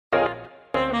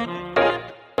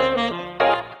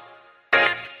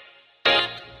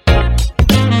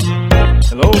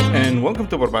and welcome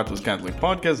to Barbatos Catholic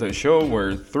Podcast, a show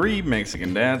where three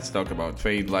Mexican dads talk about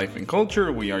faith, life, and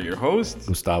culture. We are your hosts,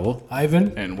 Gustavo,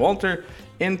 Ivan, and Walter,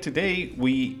 and today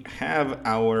we have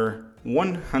our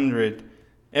 100th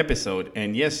episode.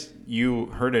 And yes, you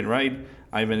heard it right.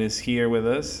 Ivan is here with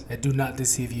us. I do not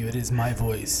deceive you. It is my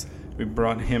voice. We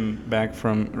brought him back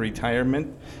from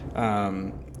retirement.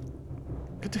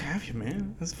 Good to have you,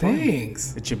 man. That's fun.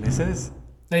 Thanks. Did you miss us?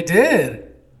 I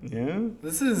did. Yeah.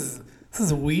 This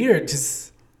is weird.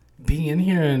 Just being in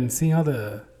here and seeing all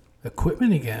the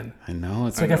equipment again. I know.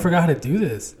 It's like I forgot how to do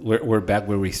this. We're back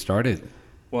where we started.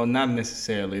 Well, not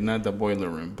necessarily, not the boiler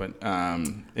room, but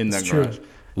in the It's true. garage.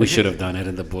 We should have done it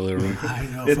in the boiler room. I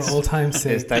know, for old time's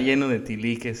sake. Está lleno de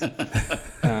tiliques.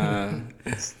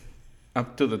 It's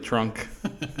up to the trunk,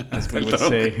 as we would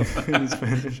say in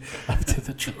Spanish, Up to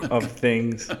the truck. of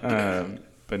things.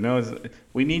 But no,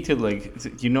 we need to,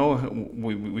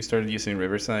 we started using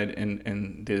Riverside,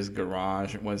 and this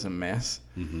garage was a mess.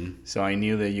 Mm-hmm. So I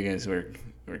knew that you guys were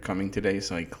coming today,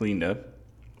 so I cleaned up.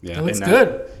 Yeah. It looks And,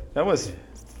 good. That was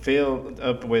filled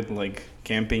up with like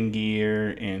camping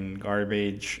gear and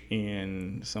garbage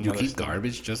and some You other keep stuff.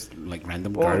 garbage, just like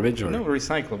random Well, garbage, or no,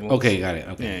 recyclable. Okay, got it.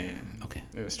 Okay, Yeah. okay.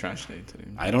 It was trash day today.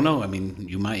 I don't know. I mean,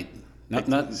 you might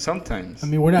not. Sometimes. I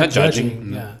mean, we're not, Not judging,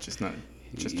 judging. no. Yeah. just not.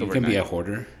 Just You overnight. can be a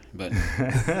hoarder, but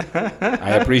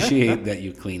I appreciate that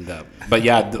you cleaned up. But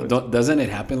yeah, doesn't it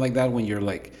happen like that when you're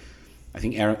like? I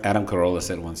think Adam Carolla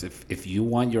said once, if you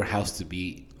want your house to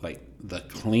be like the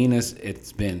cleanest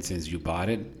it's been since you bought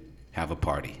it, have a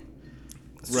party.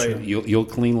 Right. You'll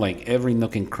clean like every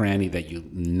nook and cranny that you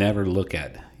never look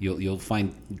at. You'll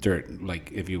find dirt,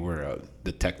 like if you were a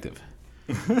detective.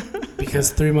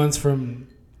 Because 3 months from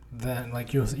then,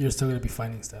 like you're still gonna be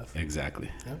finding stuff. Exactly.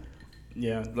 Yep.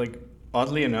 Yeah, like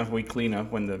oddly enough, we clean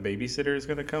up when the babysitter is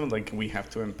gonna come. Like we have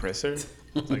to impress her.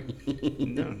 Like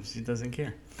no, she doesn't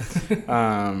care.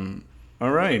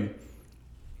 All right,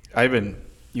 Ivan,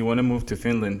 you want to move to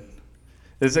Finland?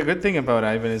 There's a good thing about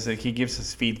Ivan is that he gives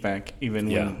us feedback even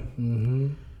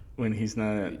when he's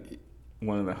not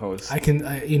one of the hosts. I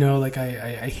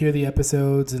hear the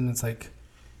episodes and it's like,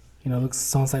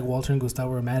 sounds like Walter and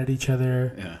Gustavo are mad at each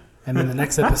other. Yeah. And then the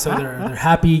next episode they're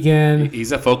happy again.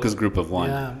 He's a focus group of one.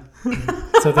 Yeah.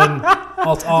 So then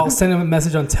I'll send him a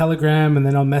message on Telegram and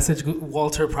then I'll message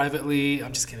Walter privately.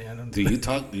 I'm just kidding. I don't. Do you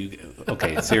talk?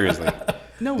 Okay, seriously.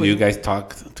 No, Do you guys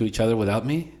talk to each other without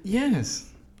me?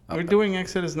 Yes. We're doing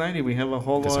Exodus 90. We have a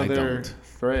whole 'Cause I other don't.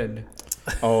 thread.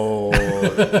 Oh,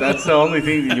 that's the only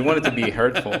thing that you wanted to be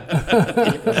hurtful.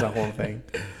 That's the whole thing.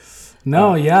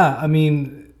 No, yeah. I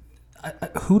mean,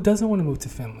 who doesn't want to move to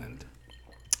Finland?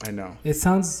 I know. It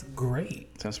sounds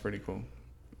great. Sounds pretty cool.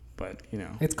 But,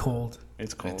 It's cold.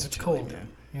 it's cold. It's cold. Yeah.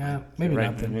 Yeah, maybe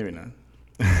Right, not then. maybe not.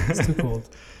 It's too cold.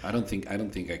 I don't think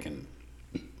I can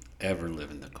ever live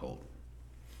in the cold.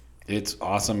 It's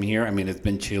awesome here. I mean, it's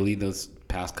been chilly those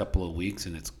past couple of weeks,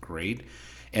 and it's great.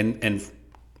 And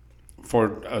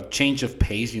for a change of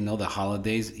pace, the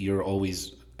holidays, you're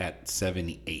always at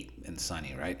 78 and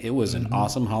sunny, right? It was an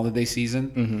awesome holiday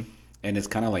season, and it's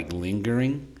kind of like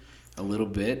lingering a little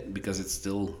bit because it's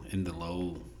still in the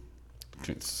low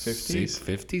 50s?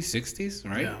 50s, 60s,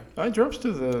 right? Yeah. It drops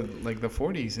to the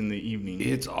 40s in the evening.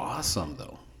 It's awesome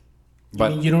though.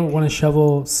 But you don't want to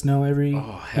shovel snow every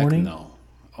Oh, heck morning? no.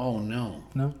 Oh, no.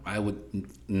 No? I would,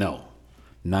 no,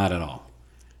 not at all.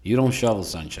 You don't shovel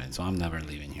sunshine, so I'm never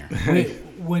leaving here. Wait,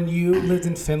 when you lived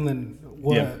in Finland,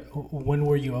 when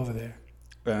were you over there?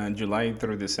 July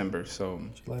through December, so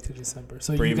July to December.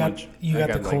 So pretty you got much. you I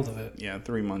got the cold of it. Yeah,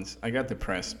 3 months. I got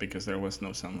depressed because there was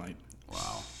no sunlight.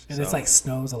 Wow. And it's like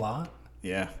snows a lot.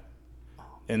 Yeah.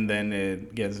 And then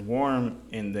it gets warm,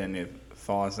 and then it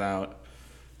thaws out,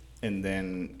 and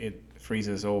then it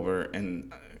freezes over,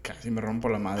 and casi me rompo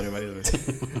la madre varias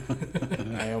veces.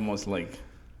 I almost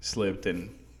slipped and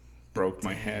broke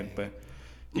my head, but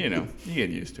you get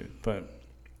used to it. But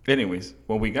anyways,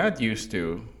 what we got used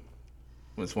to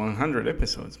was 100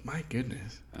 episodes. My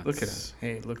goodness. Look at us.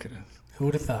 Hey, look at us. Who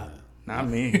would have thought? Not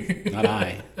me. Not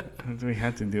I. We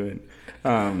had to do it.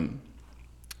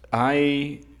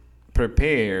 I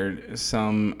prepared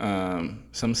some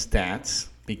stats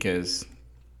because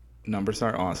numbers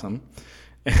are awesome,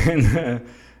 and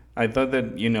I thought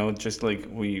that just like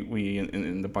we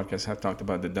in the podcast have talked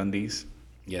about the Dundies.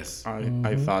 Yes.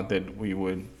 I thought that we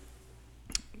would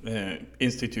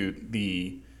institute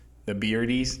the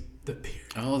Beardies. The beer.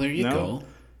 Oh, there you go.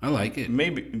 I like it.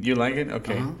 Maybe you like it.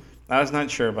 Okay. Uh-huh. I was not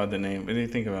sure about the name. What do you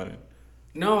think about it?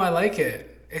 No, I like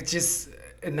it. It just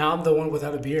now I'm the one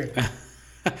without a beard.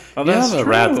 Oh, You that's have a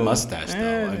true. rat mustache, though.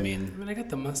 Yeah. I I mean, mean, I got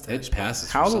the mustache. it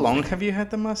passes. How for long something. have you had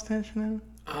the mustache now?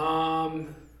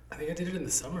 I think I did it in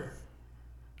the summer.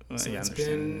 So Yeah, I it's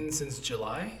understand. been since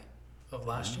July of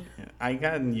last year. Yeah, I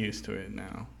gotten used to it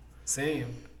now.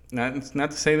 Same. It's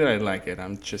not to say that I like it.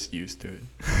 I'm just used to it.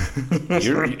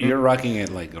 You're rocking it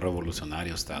like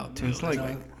revolucionario style too. It's like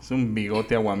es un bigote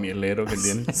aguamielero que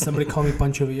tiene. Somebody called me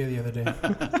Pancho Villa the other day.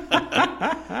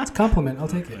 It's a compliment. I'll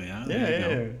take it. Yeah, Yeah, there you yeah,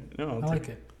 go. yeah. No, I like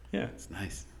it. Yeah. It's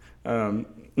nice.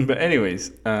 But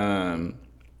anyways,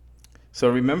 so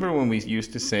remember when we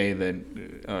used to say that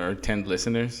our 10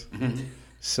 listeners?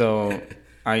 So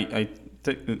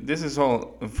this is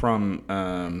all from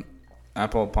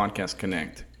Apple Podcast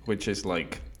Connect, which is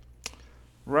like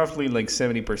roughly like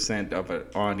 70% of our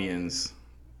audience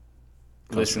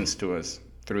listens to us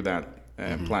through that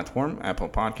platform, Apple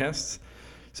Podcasts.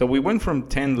 So we went from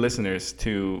 10 listeners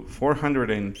to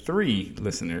 403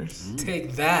 listeners.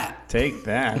 Take that. Take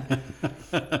that.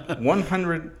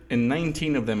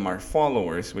 119 of them are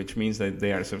followers, which means that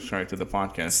they are subscribed to the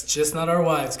podcast. It's just not our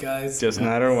wives, guys. Just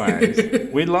not our wives.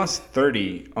 We lost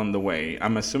 30 on the way.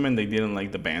 I'm assuming they didn't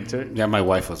like the banter. Yeah, my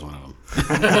wife was one of them.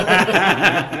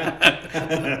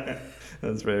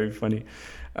 That's very funny.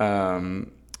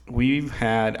 We've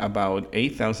had about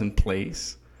 8,000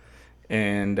 plays.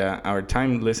 And our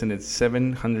time listened is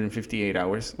 758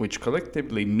 hours, which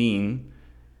collectively means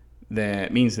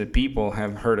that people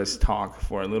have heard us talk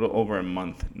for a little over a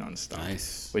month nonstop.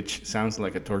 Nice. Which sounds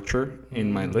like a torture in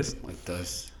my list. It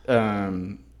does.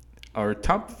 Our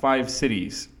top 5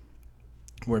 cities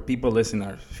where people listen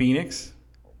are Phoenix,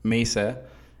 Mesa,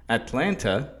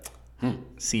 Atlanta,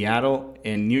 Seattle,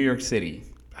 and New York City.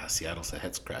 Seattle's a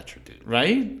head scratcher, dude.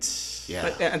 Right? Yeah.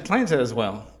 Atlanta as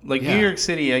well. Like Yeah. New York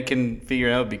City, I can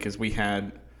figure out because we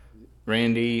had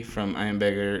Randy from I Am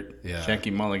Beggar, Yeah. Jackie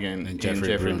Mulligan, And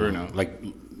Jeffrey Bruno. Like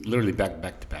literally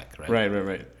back to back, right?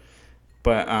 Right.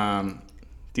 But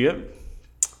did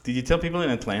you tell people in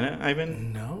Atlanta,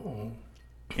 Ivan? No.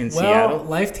 In Well, Seattle?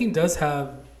 Life Team does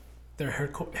have their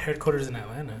headquarters in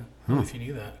Atlanta. I don't know if you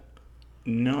knew that.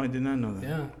 No, I did not know that.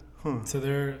 Yeah. Huh. So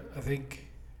they're, I think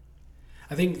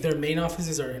their main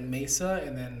offices are in Mesa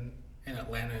and then in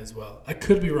Atlanta as well. I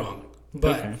could be wrong,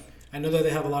 but Okay. I know that they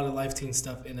have a lot of Life Team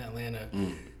stuff in Atlanta.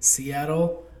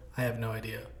 Seattle, I have no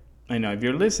idea. I know. If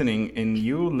you're listening and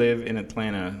you live in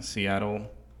Atlanta, Seattle,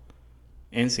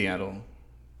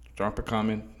 drop a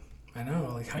comment. I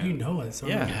know. Like, how do you know us? Or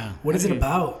Yeah. Yeah. What is How it do you-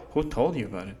 about? Who told you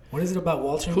about it? What is it about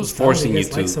Walter? and Who's Gustavo that forcing you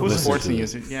guys like to so Who's much? forcing you?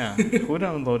 Listen Yeah. Who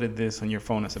downloaded this on your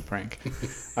phone as a prank?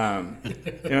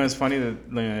 It's funny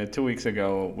that 2 weeks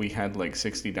ago we had like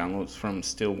 60 downloads from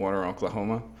Stillwater,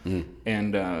 Oklahoma,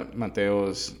 and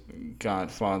Mateo's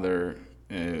godfather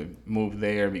moved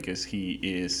there because he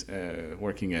is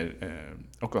working at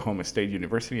Oklahoma State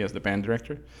University as the band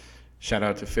director. Shout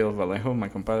out to Phil Vallejo, my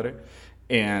compadre.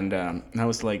 And I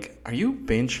was like, are you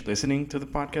binge listening to the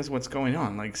podcast? What's going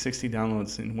on? Like 60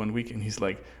 downloads in 1 week. And he's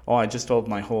like, oh, I just told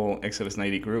my whole Exodus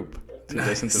 90 group to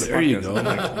listen to the There podcast. you go. I'm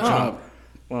like, Good oh. job.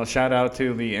 Well, shout out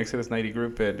to the Exodus 90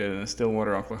 group at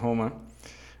Stillwater, Oklahoma.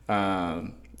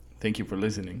 Thank you for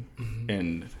listening.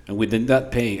 And And we did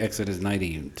not pay Exodus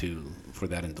 90 for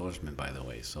that endorsement, by the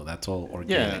way. So that's all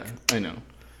organic. yeah, I know.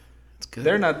 It's good.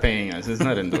 They're not paying us. It's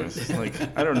not endorsed. It's like,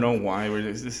 I don't know why.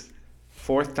 Is this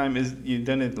fourth time? You've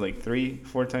done it like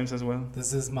 3-4 times as well?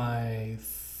 This is my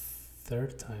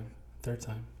third time.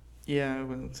 Yeah,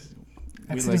 well, we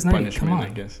Exodus like 90, punishment, come I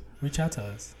on. guess. Reach out to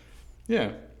us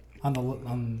Yeah. on the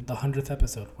 100th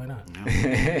episode. Why not?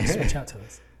 Yeah. Just reach out to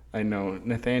us. I know.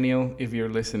 Nathaniel, if you're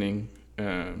listening,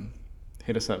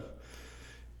 hit us up.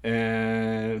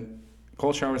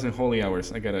 Cold showers and holy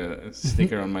hours. I got a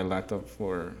sticker on my laptop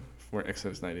for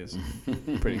Exodus 90. It's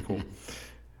pretty cool.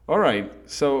 All right.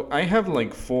 So I have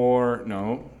like 3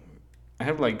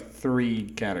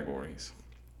 categories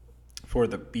for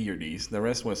the BRDs. The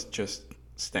rest was just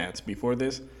stats before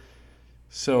this.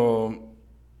 So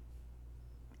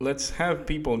let's have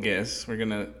people guess. We're going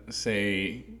to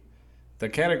say the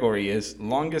category is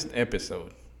longest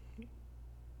episode.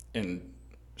 And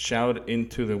shout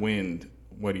into the wind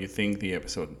what do you think the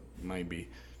episode might be.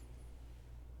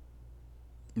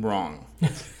 Wrong.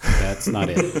 That's not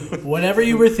it. Whatever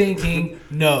you were thinking,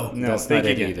 no. No, That's think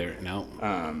not it again. either. No.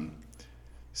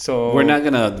 So We're not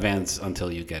going to advance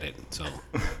until you get it. So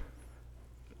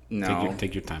no,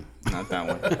 take your time. not that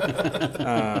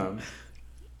one.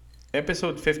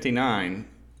 Episode 59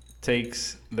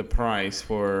 takes the prize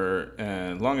for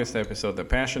longest episode, The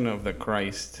Passion of the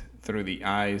Christ Through the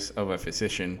Eyes of a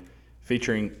Physician,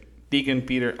 featuring Deacon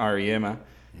Peter Ariema.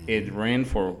 It ran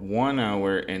for 1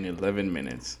 hour and 11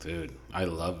 minutes. Dude, I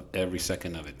love every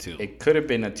second of it, too. It could have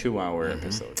been a 2-hour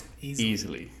episode.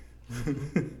 Easily.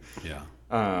 Easily. Yeah.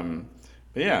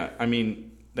 But yeah, I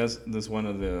mean that's one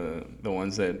of the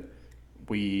ones that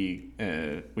we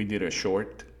did a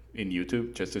short in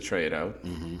YouTube just to try it out,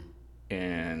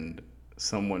 and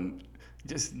someone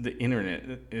just the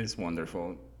internet is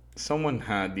wonderful. Someone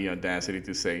had the audacity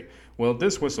to say, "Well,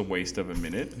 this was a waste of a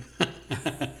minute,"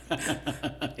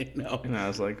 I know. and I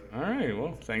was like, "All right,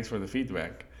 well, thanks for the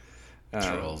feedback."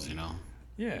 Trolls, you know.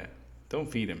 Yeah, don't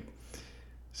feed him.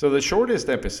 So the shortest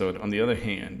episode, on the other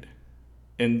hand,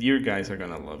 and you guys are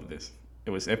gonna love this. It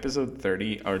was episode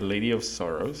 30, Our Lady of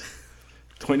Sorrows,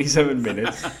 27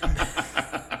 minutes.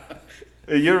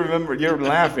 You remember, you're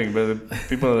laughing, but the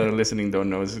people that are listening don't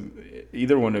know.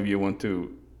 Either one of you want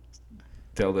to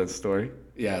tell that story?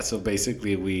 Yeah, so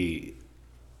basically we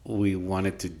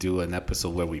wanted to do an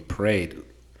episode where we prayed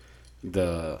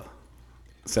the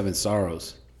Seven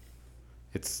Sorrows.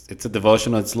 It's a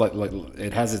devotional. It's like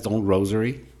it has its own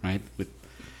rosary, right?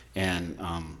 And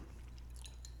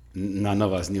none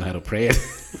of us knew how to pray it.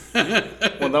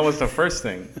 Well, that was the first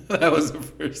thing. That was the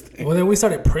first thing. Well, then we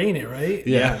started praying it, right?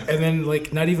 Yeah. And then,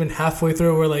 like, not even halfway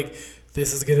through, we're like,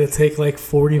 this is going to take like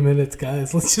 40 minutes,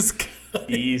 guys. Let's just cut.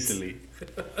 Easily.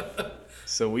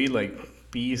 So we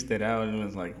like pieced it out and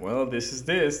was like, well, this is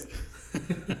this.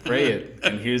 Pray it.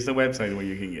 And here's the website where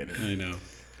you can get it. I know.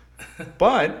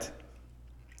 But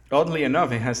oddly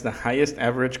enough, it has the highest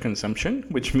average consumption,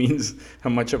 which means how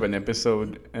much of an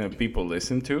episode people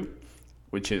listen to,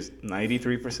 which is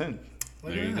 93%.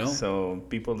 There you go. So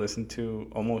people listen to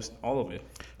almost all of it.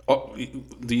 Oh,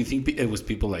 do you think it was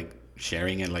people like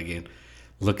sharing it, like,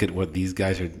 look at what these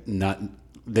guys are not?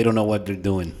 They don't know what they're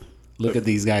doing. Look at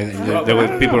these guys. And there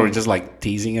were people who were just like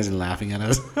teasing us and laughing at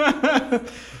us.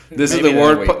 This is the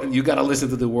worst. You gotta listen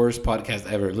to the worst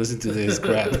podcast ever. Listen to this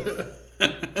crap.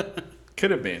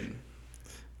 Could have been.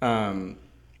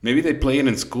 Maybe they play it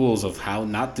in schools of how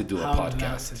not to do a podcast.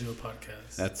 Not to do a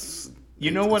podcast. That's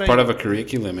what? It's part of a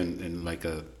curriculum in like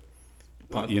a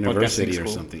university or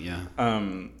something. Yeah.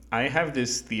 I have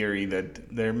this theory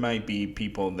that there might be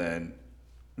people that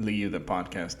leave the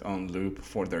podcast on loop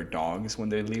for their dogs when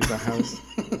they leave the house.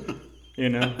 You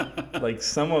know, like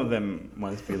some of them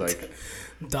must be like,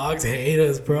 dogs hate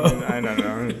us, bro. I don't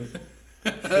know.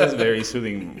 That's a very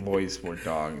soothing voice for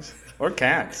dogs or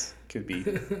cats. Could be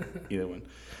either one.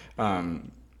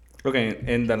 Okay,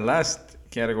 and the last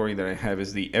category that I have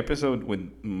is the episode with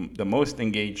the most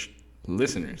engaged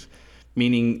listeners,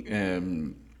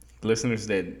 meaning listeners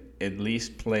that at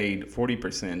least played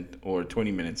 40% or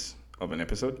 20 minutes of an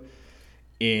episode.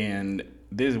 And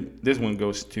this one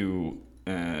goes to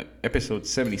episode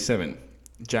 77,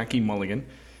 Jackie Mulligan,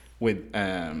 with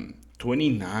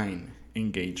 29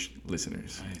 engaged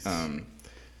listeners. Nice.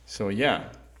 So yeah,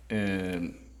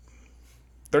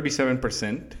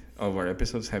 37% of our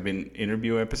episodes have been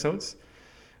interview episodes,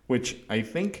 which I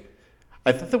thought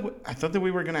that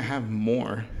we were gonna have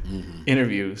more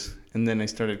interviews, and then I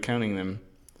started counting them,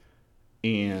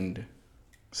 and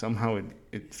somehow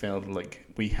it felt like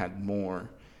we had more.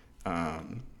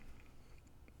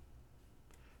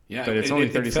 Yeah, but it's only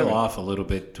 37. It fell off a little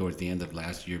bit towards the end of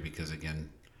last year because again,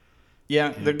 yeah,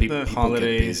 the people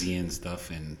holidays get busy and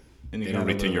stuff, and you they don't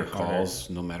got a return your little harder. calls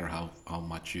no matter how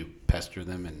much you pester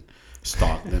them and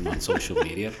stalk them on social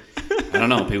media. I don't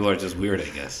know. People are just weird, I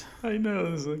guess. I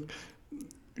know. It's like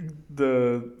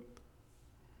the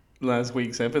last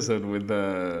week's episode with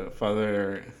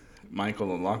Father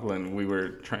Michael O'Loughlin. We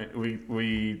were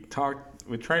we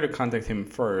tried to contact him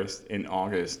first in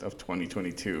August of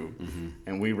 2022,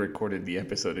 and we recorded the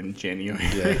episode in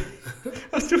January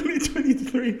of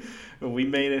 2023. But we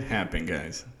made it happen,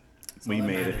 guys. We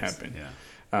made it happen.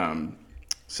 Yeah.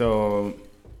 So,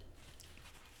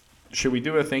 should we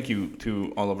do a thank you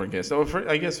to all of our guests? So,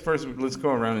 I guess first let's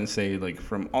go around and say, like,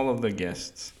 from all of the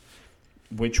guests,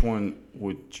 which one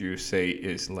would you say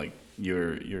is like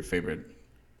your favorite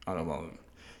out of all of them?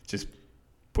 Just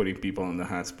putting people on the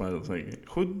hot spot. It's like,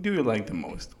 who do you like the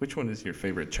most? Which one is your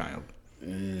favorite child?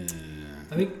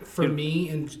 I think for me,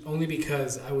 and only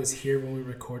because I was here when we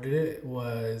recorded it,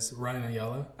 was Ryan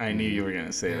Ayala. I knew you were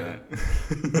gonna say that.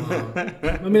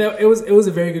 I mean, it was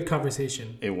a very good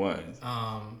conversation. It was.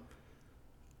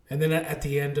 And then at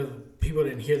the end of, people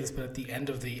didn't hear this, but at the end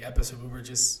of the episode, we were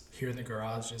just here in the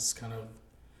garage, just kind of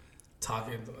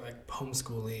talking like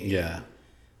homeschooling. Yeah.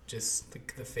 Just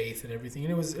the faith and everything,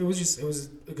 and it was a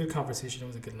good conversation. It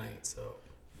was a good night. So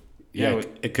Yeah,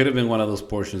 it could have been one of those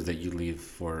portions that you leave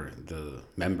for the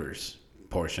members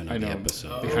portion of the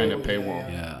episode. Behind a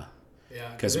paywall. Yeah. Yeah.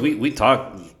 Because we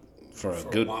talked for a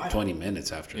good while. 20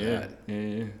 minutes after that.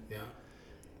 Yeah,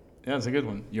 Yeah. it's a good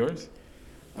one. Yours?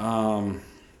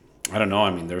 I don't know.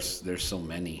 I mean, there's so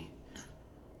many.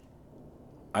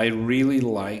 I really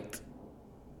liked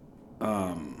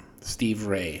Steve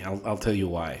Ray. I'll tell you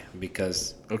why.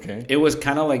 Because Okay. it was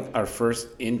kind of like our first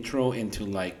intro into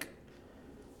like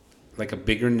a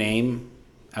bigger name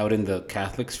out in the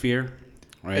Catholic sphere,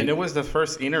 right? And it was the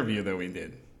first interview that we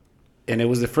did. And it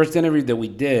was the first interview that we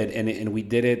did, and we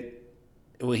did it.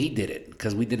 Well, he did it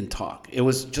because we didn't talk. It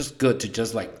was just good to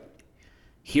just like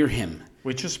hear him.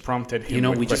 We just prompted him. You know,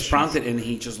 with we just questions. prompted, and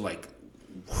he just like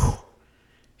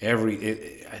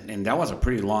and that was a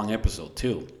pretty long episode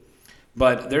too.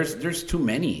 But there's too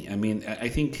many. I mean, I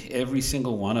think every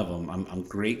single one of them, I'm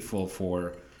grateful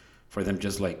for them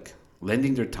just like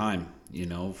lending their time. You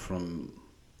know, from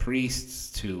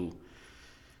priests to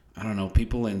I don't know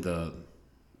people in the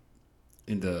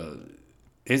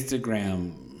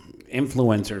Instagram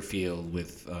influencer field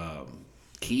with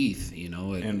Keith, you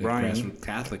know, And at Brian. Grassroots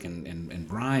Catholic and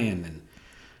Brian, and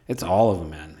it's all of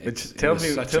them, man. Tell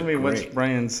me what's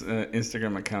Brian's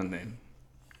Instagram account name?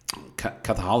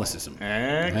 Catholicism.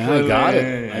 Excellent.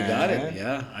 Yeah, I got it.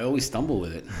 Yeah, I always stumble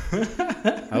with it.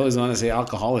 I always want to say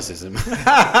alcoholicism.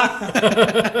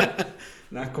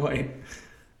 Not quite.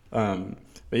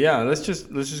 But yeah, let's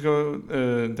just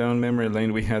go down memory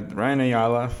lane. We had Ryan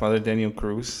Ayala, Father Daniel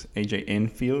Cruz, AJ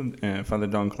Enfield, Father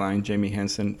Don Klein, Jamie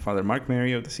Henson, Father Mark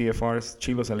Mary of the CFRs,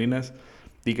 Chilo Salinas,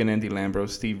 Deacon Andy Lambro,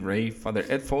 Steve Ray, Father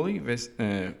Ed Foley, vice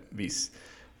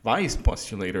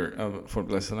postulator for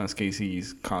Blessed Lance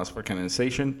KC's cause for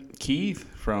canonization, Keith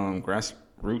from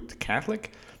Grassroots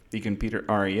Catholic, Deacon Peter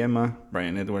Ariema,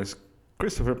 Brian Edwards,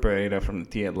 Christopher Pereira from the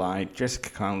TLI, Jessica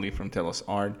Conley from Telos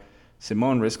Art,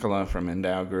 Simone Riscola from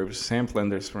Endow Groups, Sam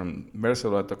Flenders from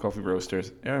Berceloto Coffee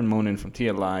Roasters, Aaron Monin from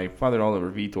TLI, Father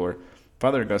Oliver Vitor,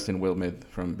 Father Augustine Wilmid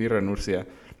from Birra Nurcia,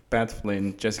 Pat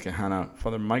Flynn, Jessica Hanna,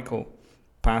 Father Michael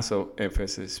Paso,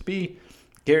 FSSP,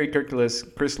 Gary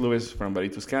Kirkles, Chris Lewis from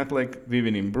Baritus Catholic,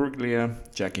 Vivian Imbruglia,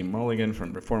 Jackie Mulligan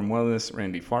from Reform Wellness,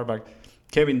 Randy Farbach,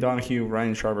 Kevin Donahue,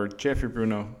 Ryan Sharber, Jeffrey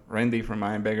Bruno, Randy from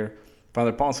Ironbeggar,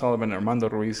 Father Paul Sullivan, Armando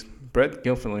Ruiz, Brett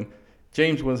Gilfillan,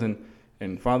 James Wilson,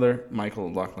 and Father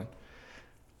Michael Laughlin.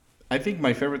 I think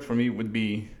my favorite for me would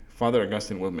be Father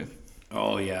Augustine Wilmith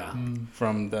Oh yeah,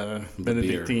 from the beer.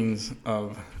 Benedictines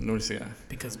of Nurcia.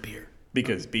 Because beer.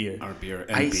 Because beer. Our beer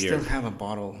and I beer. still have a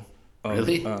bottle of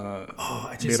Really?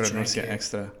 I just Birra drank Nurcia it.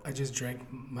 Extra. I just drank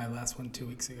my last one 2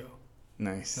 weeks ago.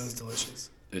 That was Nice. delicious.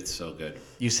 It's so good.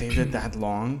 You saved it that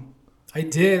long? I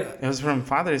did. It was from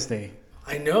Father's Day.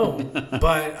 I know,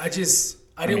 but I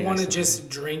didn't mean, want I to still just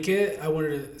drink it. I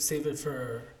wanted to save it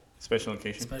for Special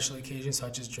occasion. special occasion, so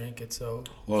I just drank it. So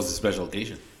What was the special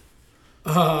occasion?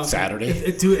 Saturday,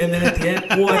 Saturday. dude. And then at the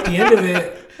end of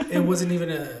it, it wasn't even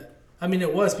a. I mean,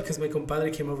 it was because my compadre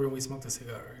came over and we smoked a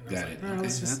cigar. And I was Got like, it. no, Okay,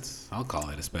 let's just, I'll call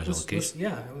it a special occasion.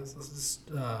 yeah, it was just.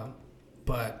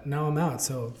 But now I'm out.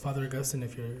 So Father Augustine,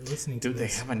 if you're listening to Dude, they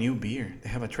this, have a new beer. They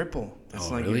have a triple. That's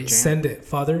Oh, like really? your jam. send it,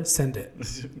 Father. Send it.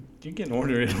 You can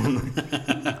order it online.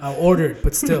 I'll order it,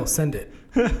 but still send it.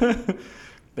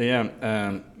 But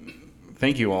yeah,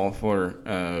 thank you all for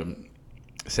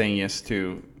saying yes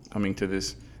to coming to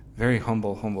this very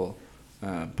humble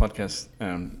podcast.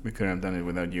 We couldn't have done it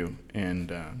without you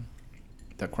and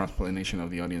the cross-pollination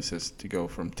of the audiences to go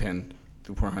from 10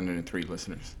 to 403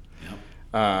 listeners. Yep.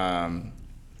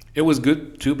 It was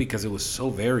good too because it was so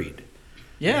varied.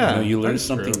 Yeah, You learn that's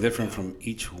something true. different from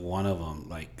each one of them.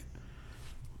 Like,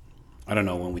 I don't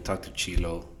know, when we talked to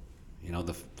Chilo, you know,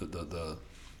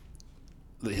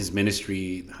 his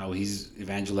ministry, how he's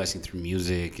evangelizing through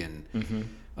music, and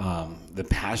the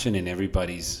passion in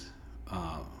everybody's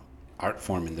art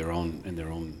form in their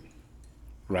own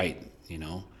right. You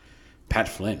know, Pat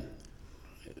Flynn,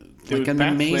 Dude, like an Pat Flynn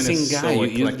amazing is guy. so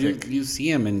you eclectic.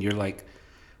 see him and you're like,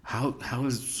 how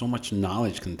is so much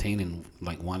knowledge contained in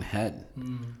like one head?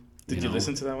 Did you know?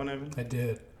 listen to that one, Evan? I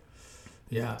did.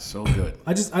 Yeah. So good.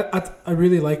 I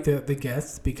really like the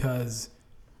guests because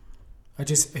I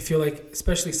feel like,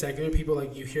 especially secular people,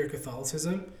 like you hear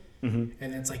Catholicism and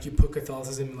it's like you put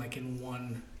Catholicism like in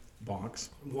one Box.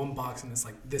 box and it's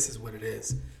like this is what it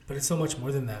is, but it's so much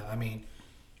more than that. I mean,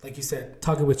 like you said,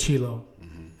 talking with Chilo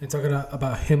and talking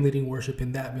about him leading worship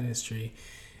in that ministry,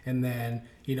 and then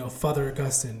Father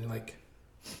Augustine, like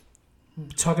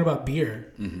talking about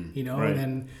beer, Right.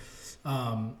 and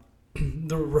then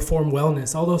the Reform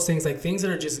Wellness, all those things, like things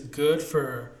that are just good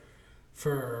for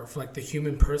like the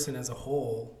human person as a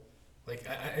whole. Like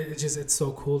it's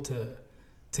so cool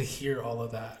to hear all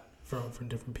of that from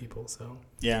different people. So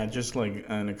Yeah, just like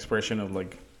an expression of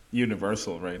like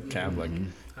universal, right? Catholic.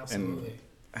 absolutely.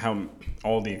 How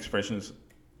all the expressions,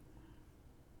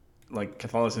 like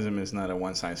Catholicism is not a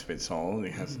one size fits all.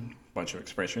 It has a bunch of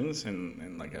expressions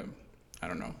and like I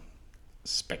don't know,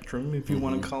 spectrum, if you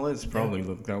want to call it. It's probably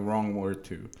the wrong word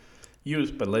to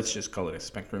use, but let's just call it a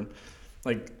spectrum.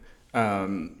 Like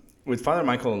with Father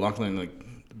Michael O'Loughlin, like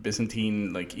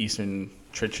Byzantine, like Eastern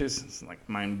churches, it's like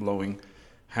mind blowing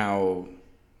how,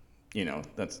 you know,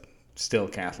 that's still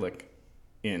Catholic,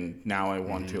 and now I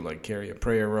want to like carry a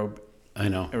prayer robe. I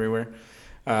know. Everywhere.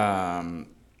 And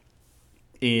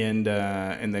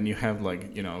then you have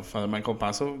like, you know, Father Michael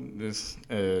Paso, this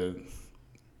a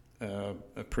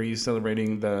priest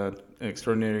celebrating the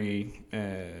extraordinary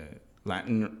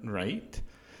Latin rite,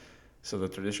 so the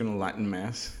traditional Latin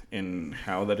Mass, and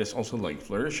how that is also like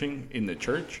flourishing in the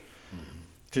church.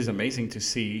 Which is amazing to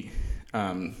see.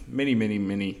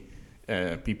 Many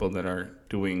people that are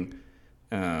doing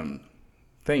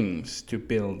things to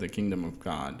build the kingdom of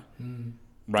God.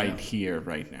 Right here,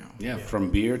 right now. Yeah, from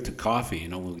beer to coffee. You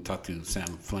know, when we talked to Sam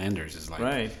Flanders, it's like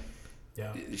Right.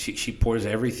 Yeah. she pours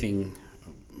everything,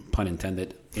 pun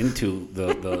intended, into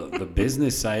the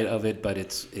business side of it, but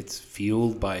it's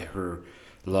fueled by her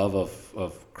love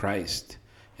of Christ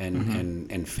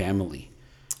and family.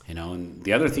 You know, and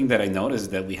the other thing that I noticed is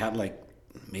that we had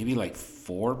maybe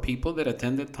 4 people that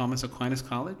attended Thomas Aquinas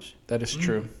College. That is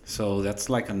true. So that's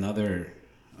like another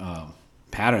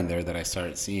pattern there that I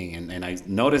started seeing. And I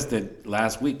noticed that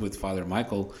last week with Father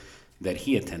Michael that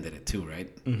he attended it too,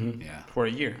 right? Mm-hmm. Yeah. For a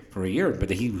year. For a year, but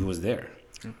he was there.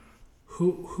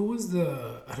 Who was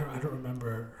the I don't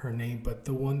remember her name, but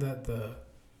the one that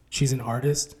she's an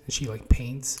artist and she like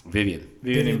paints. Vivian.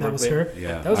 Vivian, that was her.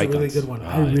 Yeah, that was a really icons. good one.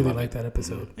 I I really love liked that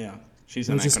episode. Yeah. She's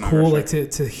It an was just cool, like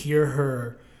iconographer. to hear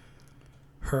her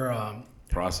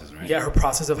Process, right? her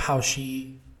process of how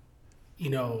she, you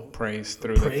know, prays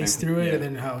through prays through it, Yeah. and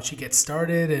then how she gets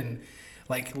started, and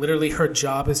like literally her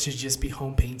job is to just be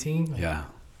home painting. Yeah,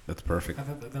 that's perfect. I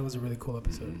thought that was a really cool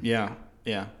episode. Yeah.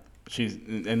 She's,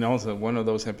 and also one of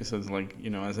those episodes, like, you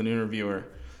know, as an interviewer,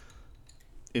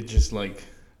 it just like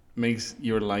makes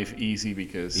your life easy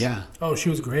because Yeah. Oh, she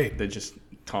was great. they just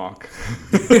talk.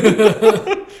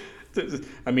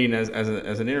 I mean, as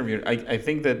an interviewer, I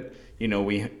think that, you know,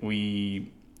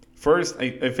 we first,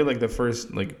 I feel like the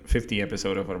first like 50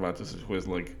 episode of Arbatos was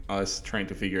like us trying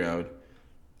to figure out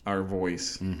our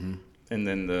voice, and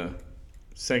then the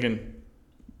second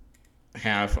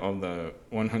half of the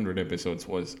 100 episodes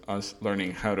was us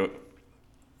learning how to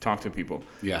talk to people.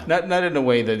 Yeah. Not in a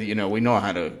way that, you know, we know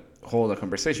how to hold a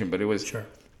conversation, but it was Sure.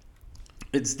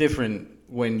 it's different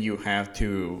when you have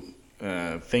to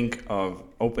think of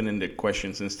open-ended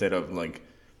questions instead of like,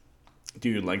 do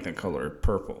you like the color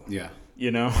purple? Yeah.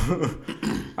 You know,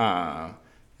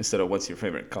 instead of what's your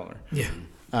favorite color. Yeah.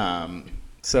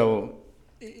 So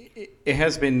it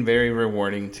has been very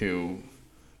rewarding to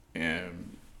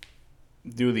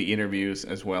do the interviews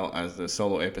as well as the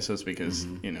solo episodes because,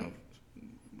 you know,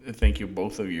 thank you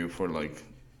both of you for like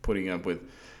putting up with,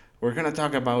 we're going to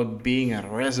talk about being a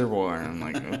reservoir. I'm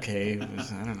like, okay, I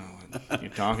don't know what you're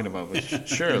talking about, but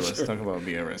sure, let's talk about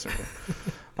being a reservoir.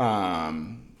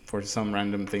 For some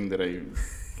random thing that I,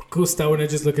 Gustavo and I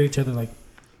just look at each other like,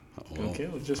 okay,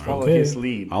 we'll just follow Okay. his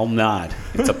lead. I'll nod.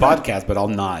 It's a podcast, but I'll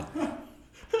nod.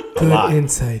 good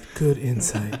insight, good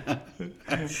insight.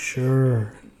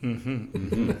 Sure.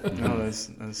 No,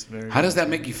 that's very. How does that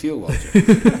make you feel, Walter?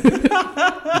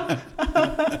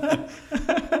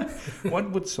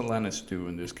 What would Solanus do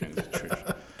in this kind of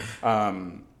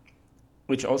situation?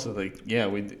 Which also, like, yeah,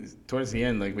 towards the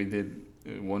end, like, we did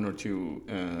 1 or 2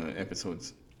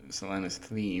 episodes, Solanus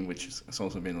theme, which has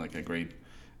also been like a great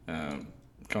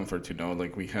comfort to know.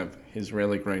 Like, we have his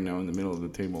relic right now in the middle of the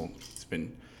table. It's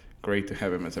been great to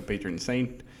have him as a patron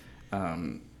saint.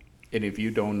 And if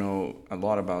you don't know a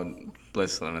lot about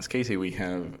Blessed Solanus Casey, we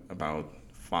have about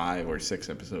 5 or 6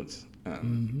 episodes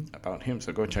about him.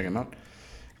 So go check him out.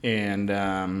 And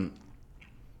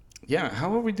yeah,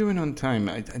 how are we doing on time?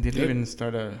 I didn't Good. even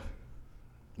start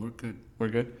We're good. We're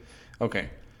good? Okay.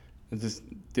 I just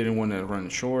didn't want to run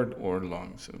short or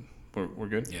long, so we're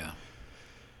good? Yeah.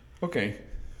 Okay.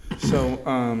 So,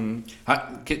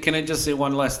 Can I just say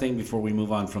one last thing before we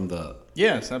move on from the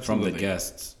yes, absolutely. from the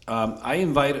guests? I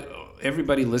invite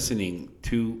everybody listening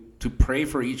to pray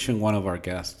for each and one of our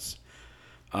guests.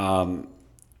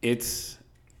 It's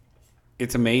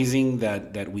amazing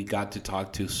that we got to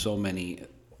talk to so many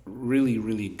really,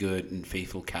 really good and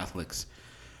faithful Catholics.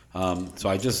 So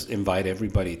I just invite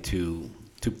everybody to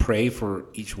pray for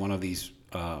each one of these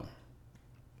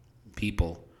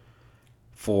people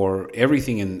for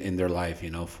everything in their life,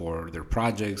 you know, for their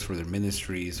projects, for their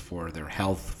ministries, for their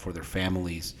health, for their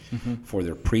families, for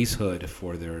their priesthood,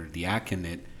 for their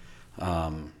diaconate.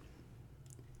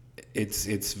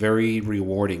 It's very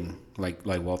rewarding, like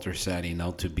Walter said, you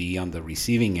know, to be on the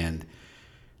receiving end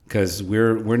because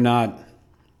we're not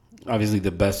obviously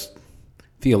the best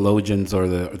theologians or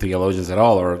the theologians at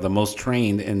all, or the most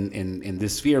trained in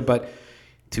this sphere, but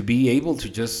to be able to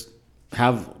just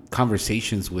have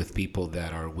conversations with people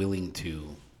that are willing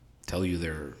to tell you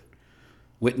their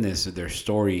witness, their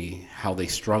story, how they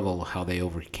struggle, how they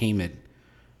overcame it,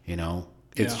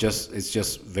 it's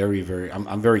just very, very,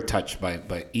 I'm very touched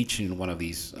by each and one of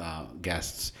these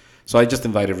guests. So I just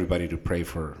invite everybody to pray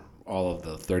for all of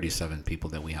the 37 people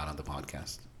that we had on the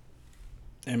podcast.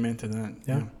 Amen to that.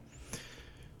 Yeah.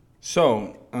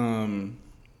 So,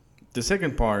 the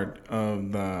second part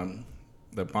of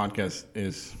the podcast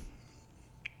is,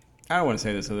 I don't want to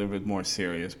say this a little bit more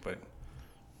serious, but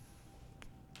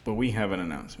we have an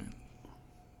announcement.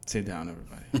 Sit down,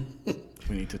 everybody.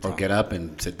 We need to talk. Or get up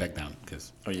and sit back down.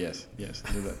 Oh, yes. Do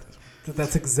that.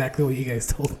 That's exactly what you guys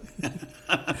told me.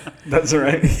 That's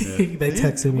right. They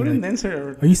texted me What an like,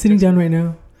 answer. "Are you sitting down right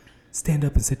now? Stand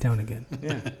up and sit down again."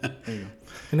 Yeah, there you go.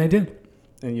 And I did.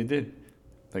 And you did.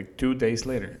 Like 2 days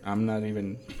later. I'm not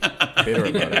even bitter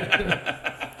about it.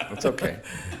 It's okay.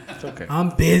 I'm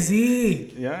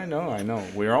busy. Yeah, I know.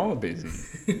 We're all busy.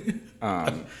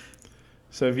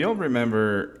 So if you'll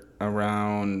remember,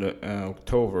 around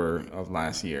October of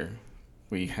last year,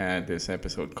 we had this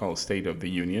episode called State of the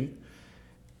Union.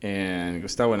 And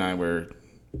Gustavo and I were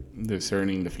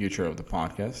discerning the future of the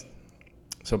podcast.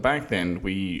 So back then,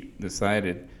 we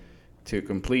decided to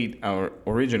complete our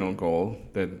original goal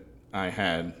that I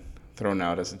had thrown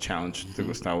out as a challenge to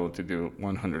Gustavo to do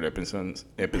 100 episodes,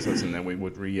 and then we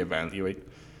would reevaluate.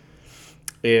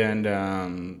 And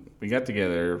we got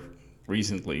together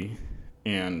recently,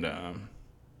 and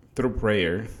through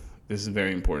prayer, this is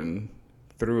very important,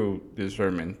 through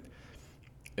discernment,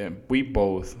 we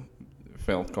both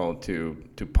felt called to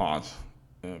pause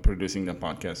producing the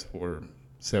podcast for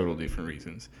several different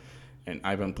reasons. And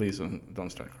Ivan, please don't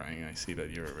start crying. I see that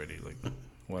you're already like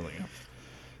welling up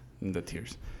in the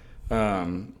tears.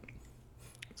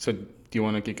 So do you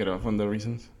want to kick it off on the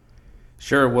reasons?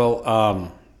 Sure.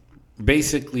 Well,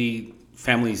 basically,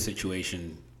 family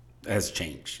situation has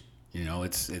changed.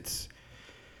 It's.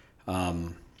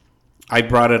 I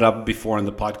brought it up before in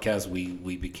the podcast.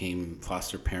 We became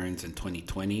foster parents in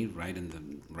 2020, right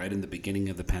in the beginning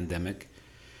of the pandemic.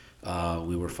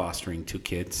 We were fostering 2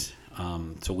 kids.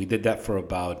 So we did that for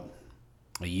about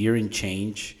a year and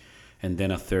change, and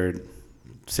then a third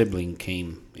sibling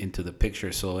came into the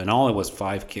picture. So in all, it was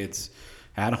 5 kids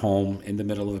at home in the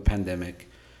middle of the pandemic,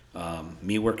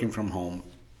 me working from home,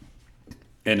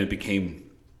 and it became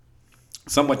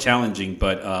somewhat challenging,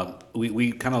 but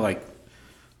we kind of like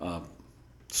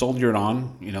soldiered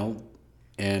on,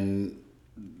 and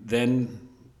then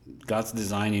God's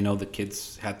design, the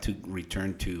kids had to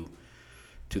return to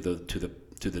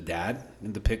the dad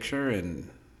in the picture, and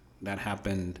that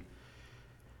happened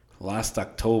last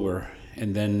October,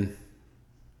 and then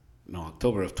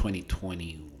October of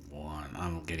 2021.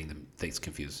 I'm getting the dates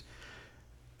confused.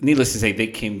 Needless to say, they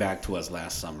came back to us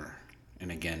last summer,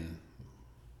 and again,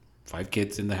 5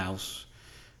 kids in the house,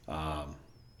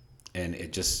 and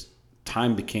it just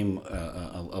time became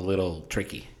a little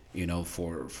tricky,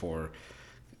 for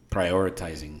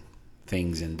prioritizing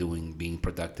things and being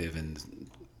productive and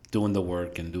doing the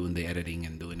work and doing the editing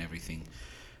and doing everything.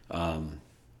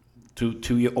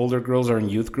 2 older girls are in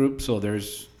youth groups, so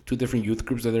there's 2 different youth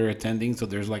groups that they're attending. So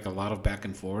there's like a lot of back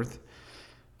and forth.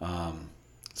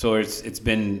 So it's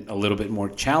been a little bit more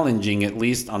challenging, at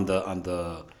least on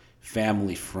the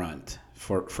family front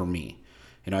for me.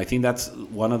 I think that's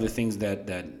one of the things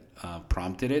that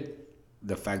prompted it.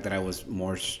 The fact that I was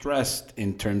more stressed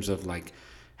in terms of like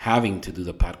having to do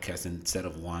the podcast instead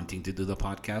of wanting to do the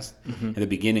podcast. Mm-hmm. In the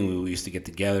beginning, we used to get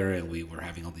together and we were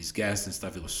having all these guests and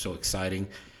stuff. It was so exciting.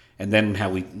 And then how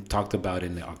we talked about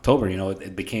in October,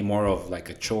 it became more of like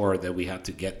a chore that we had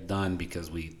to get done because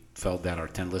we felt that our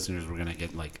 10 listeners were going to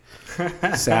get like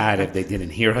sad if they didn't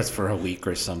hear us for a week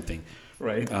or something.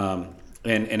 Right.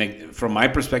 From my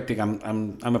perspective,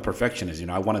 I'm a perfectionist.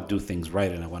 I want to do things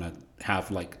right, and I want to have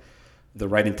like the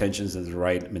right intentions and the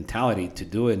right mentality to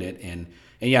doing it. And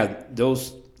yeah,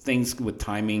 those things with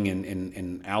timing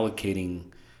and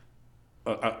allocating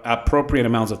appropriate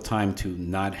amounts of time to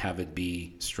not have it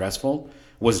be stressful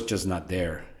was just not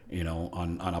there,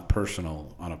 on a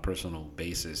personal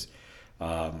basis.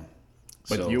 But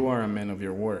you are a man of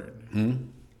your word. Hmm?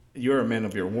 You're a man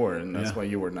of your word, and that's why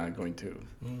you were not going to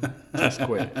just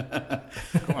quit.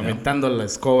 Aventando la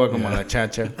escoba como la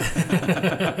chacha.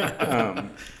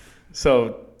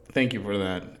 So thank you for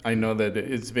that. I know that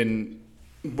it's been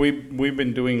we've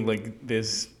been doing like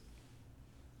this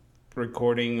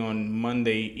recording on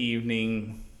Monday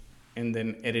evening and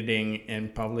then editing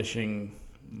and publishing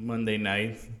Monday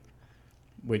night,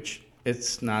 which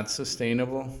it's not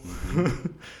sustainable.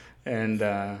 And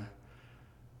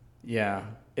yeah,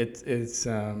 it's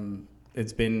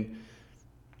been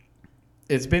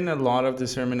a lot of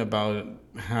discernment about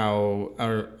how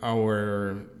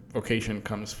our vocation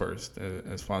comes first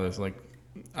as fathers. Like,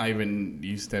 Ivan,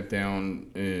 you stepped down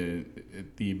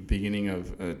at the beginning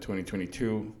of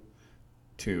 2022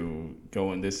 to go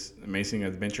on this amazing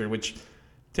adventure. Which,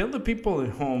 tell the people at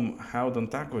home how Don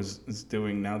Taco is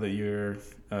doing now that you're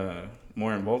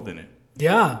more involved in it.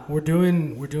 Yeah, we're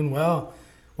doing well.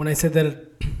 When I said that,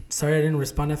 sorry I didn't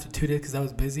respond after 2 days because I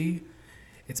was busy.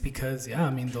 It's because, yeah, I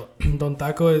mean, Don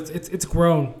Taco, it's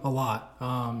grown a lot.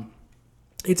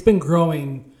 It's been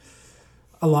growing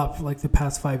a lot for like the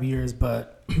past 5 years,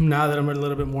 but now that I'm a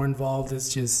little bit more involved,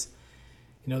 it's just,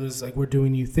 there's like, we're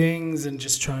doing new things and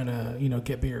just trying to,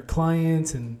 get bigger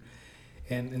clients and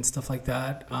stuff like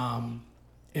that.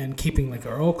 And keeping like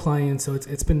our old clients. So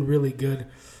it's been really good.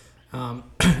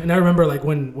 And I remember like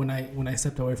when I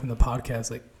stepped away from the podcast,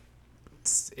 like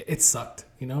it sucked,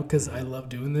 because I love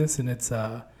doing this and it's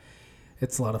a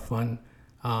lot of fun.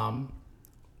 But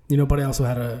I also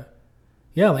had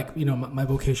my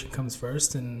vocation comes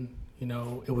first, and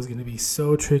it was going to be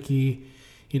so tricky.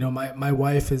 My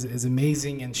wife is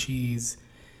amazing, and she's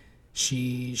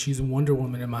Wonder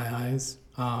Woman in my eyes.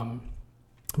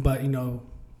 But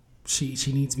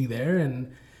she needs me there,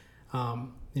 and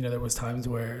there was times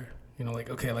where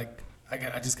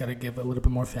I just got to give a little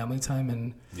bit more family time,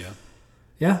 and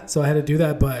so I had to do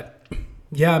that. But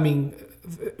yeah, I mean,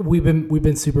 we've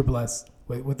been super blessed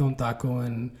with Don Taco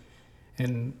and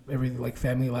everything, like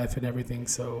family life and everything.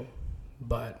 So,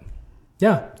 but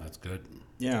yeah, that's good.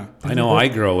 Yeah, I know I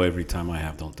grow every time I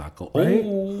have Don Taco.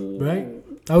 Right.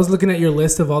 I was looking at your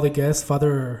list of all the guests.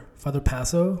 Father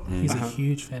Paso, he's a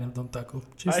huge fan of Don Taco.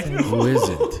 Just saying. Who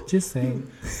isn't? Just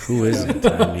saying. Who isn't?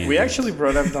 I mean, we actually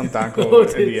brought up Don Taco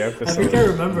in the episode. I think I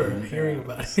remember hearing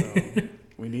about it. So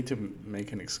we need to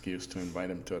make an excuse to invite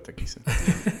him to a taquiza.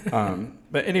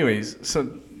 But anyways,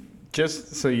 so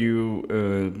just so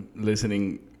you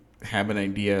listening have an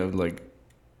idea of like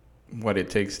what it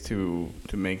takes to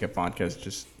make a podcast,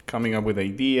 just coming up with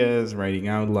ideas, writing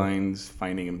outlines,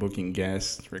 finding and booking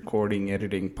guests, recording,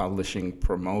 editing, publishing,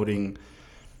 promoting.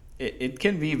 It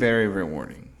can be very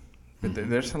rewarding, but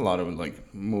there's a lot of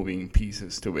like moving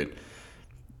pieces to it.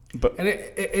 And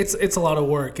it's a lot of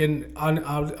work, and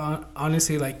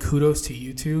honestly, like, kudos to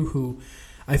you two, who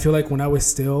I feel like when I was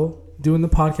still doing the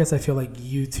podcast, I feel like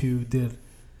you two did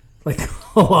like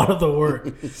a lot of the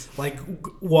work. Like,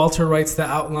 Walter writes the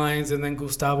outlines, and then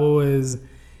Gustavo is,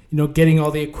 getting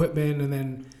all the equipment and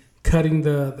then cutting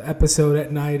the episode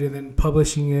at night and then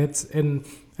publishing it. And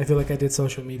I feel like I did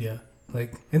social media,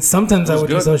 like, and sometimes I would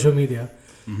do social media.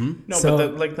 Mm-hmm. No, so,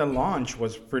 but the launch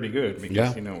was pretty good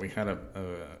because we had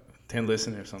 10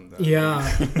 listeners on that. Yeah,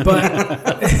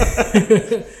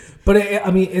 but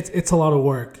it's a lot of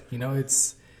work.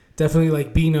 It's definitely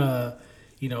like being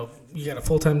you got a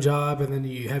full-time job, and then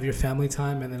you have your family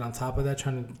time, and then on top of that,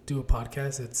 trying to do a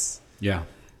podcast. It's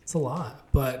a lot,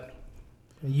 but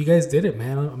you guys did it,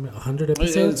 man. 100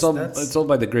 episodes. It's all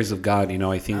by the grace of God.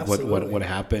 I think what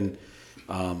happened.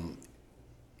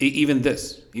 Even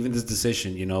this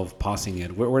decision, of pausing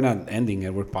it. We're not ending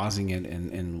it. We're pausing it,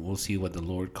 and we'll see what the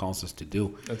Lord calls us to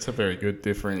do. That's a very good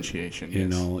differentiation.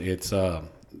 It's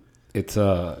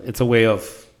a way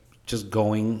of just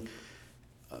going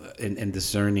and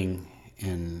discerning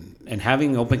and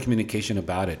having open communication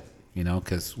about it.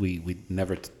 Because we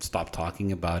never stop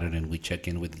talking about it, and we check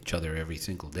in with each other every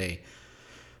single day.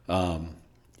 And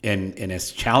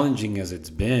as challenging as it's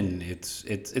been, it's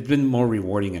been more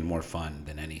rewarding and more fun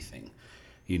than anything,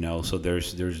 So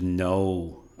there's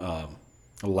no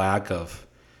lack of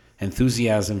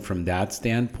enthusiasm from that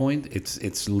standpoint.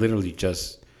 It's literally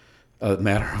just a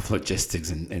matter of logistics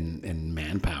and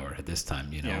manpower at this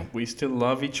time, Yeah, we still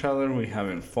love each other. We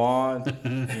haven't fought,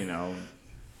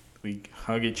 We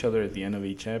hug each other at the end of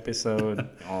each episode,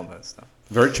 all that stuff.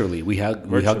 Virtually, we hug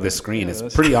the screen. Yeah,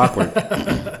 it's pretty awkward.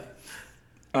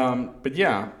 But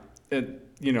yeah,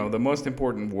 the most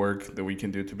important work that we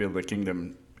can do to build the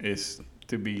kingdom is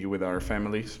to be with our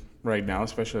families right now,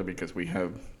 especially because we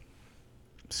have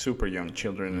super young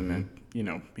children. Mm-hmm. And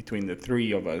then, between the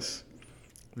three of us,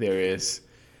 there is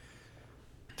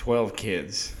 12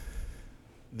 kids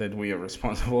that we are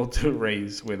responsible to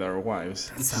raise with our wives.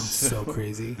 That sounds so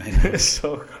crazy. It's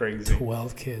so crazy.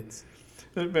 12 kids.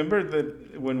 Remember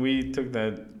that when we took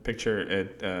that picture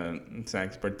at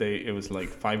Zach's birthday, it was like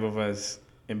 5 of us,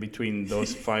 and between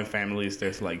those 5 families,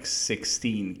 there's like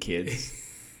 16 kids.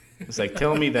 It's like,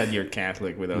 tell me that you're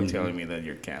Catholic without telling me that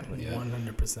you're Catholic. Yeah.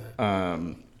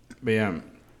 100%. But yeah,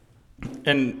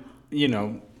 and you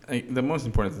know, the most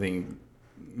important thing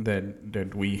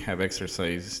that we have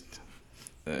exercised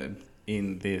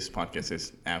in this podcast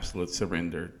is absolute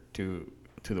surrender to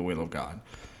the will of God.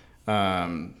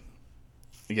 I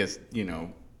guess, you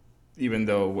know, even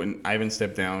though when Ivan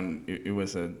stepped down, it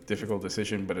was a difficult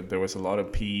decision, but there was a lot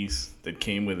of peace that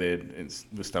came with it. It's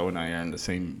Gustavo and I are on the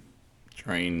same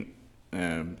train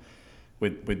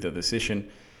with the decision.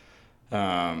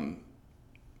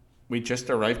 We just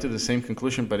arrived to the same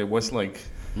conclusion, but it was like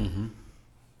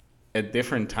at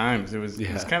different times. It was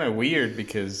kind of weird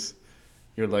because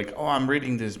you're like, oh, I'm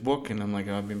reading this book, and I'm like,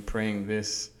 oh, I've been praying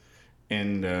this,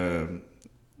 and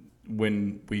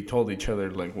when we told each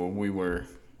other like what we were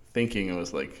thinking, it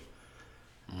was like,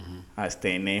 hasta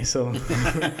en eso,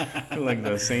 like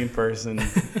the same person,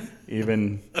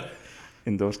 even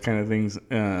in those kind of things.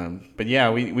 But yeah,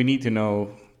 we need to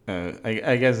know.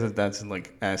 I guess that's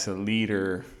like, as a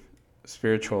leader,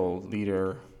 spiritual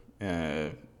leader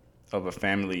of a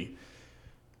family,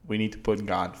 we need to put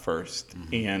God first.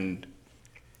 And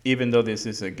even though this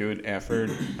is a good effort,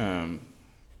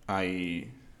 I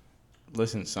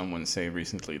listened to someone say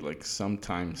recently, like,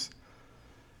 sometimes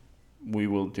we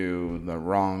will do the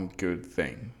wrong good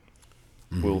thing.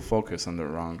 We'll focus on the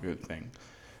wrong good thing.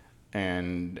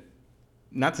 And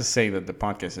not to say that the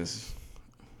podcast is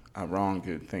a wrong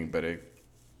good thing, but it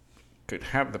could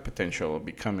have the potential of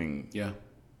becoming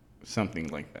something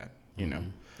like that, you know?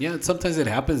 Yeah, sometimes it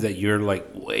happens that you're like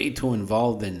way too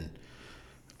involved in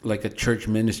like a church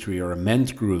ministry or a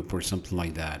men's group or something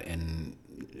like that, and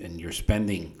you're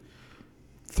spending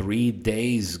 3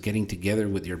 days getting together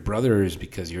with your brothers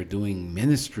because you're doing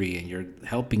ministry and you're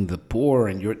helping the poor,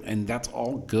 and that's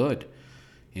all good,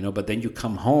 you know. But then you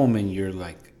come home and you're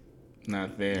like,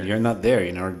 not there. You're not there,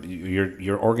 you know.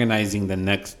 You're organizing the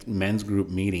next men's group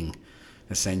meeting,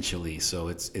 essentially. So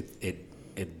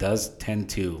it does tend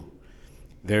to,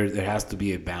 there has to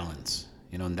be a balance,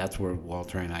 you know, and that's where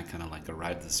Walter and I kind of like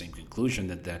arrived at the same conclusion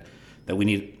that we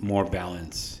need more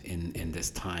balance in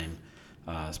this time,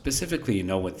 specifically, you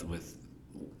know, with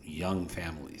young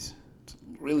families. It's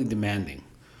really demanding,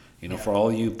 you know, for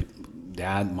all you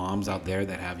moms out there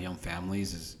that have young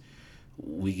families,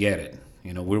 we get it.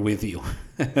 You know, we're with you.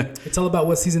 It's all about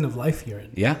what season of life you're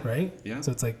in. Yeah. Right? Yeah.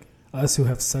 So it's like us who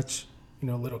have such, you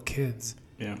know, little kids.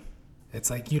 Yeah. It's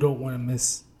like you don't want to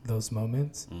miss those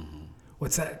moments.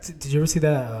 What's that? Did you ever see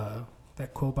that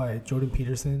that quote by Jordan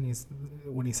Peterson?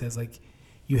 When he says, like,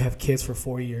 you have kids for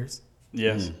 4 years.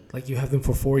 Yes. Like, you have them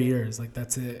for 4 years. Like,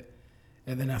 that's it.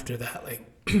 And then after that, like,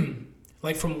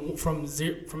 like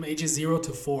from ages 0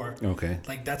 to 4. Okay.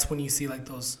 Like, that's when you see like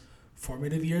those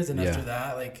formative years. And Yeah. after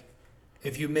that, like,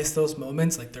 if you miss those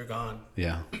moments, like, they're gone.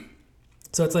 Yeah.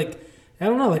 So it's like, I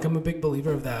don't know, like, I'm a big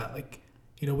believer of that. Like,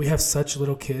 you know, we have such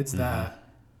little kids that,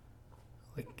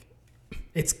 like,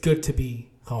 it's good to be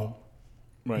home.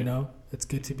 Right. You know, it's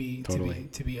good to be Totally.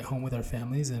 to be at home with our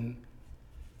families, and,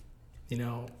 you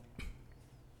know,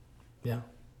 yeah.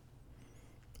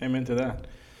 Amen to that.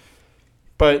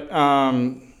 But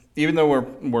even though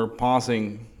we're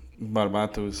pausing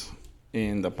Barbatos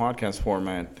in the podcast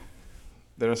format,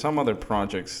 there are some other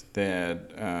projects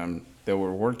that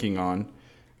we're working on.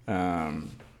 Do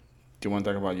you want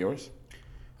to talk about yours?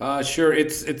 Sure.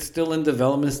 It's still in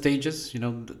development stages. You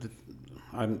know,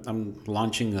 I'm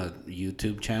launching a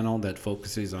YouTube channel that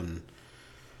focuses on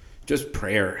just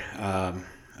prayer.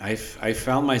 I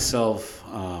found myself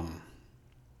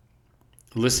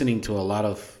listening to a lot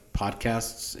of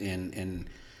podcasts, and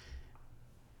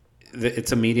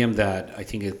it's a medium that I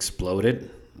think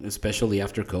exploded, especially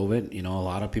after COVID. You know, a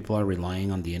lot of people are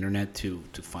relying on the internet to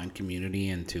find community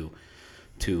and to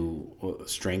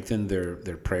strengthen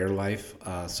their prayer life.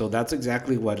 So that's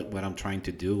exactly what I'm trying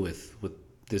to do with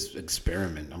this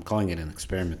experiment. I'm calling it an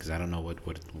experiment because I don't know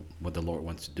what the Lord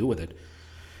wants to do with it.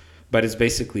 But it's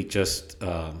basically just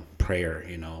prayer,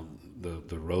 you know,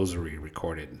 the rosary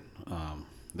recorded,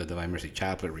 the Divine Mercy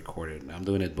Chaplet recorded. I'm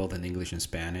doing it both in English and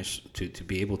Spanish to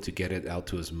be able to get it out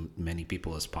to as many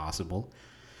people as possible.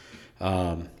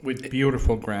 With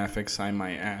beautiful graphics, I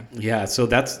might add. Yeah, so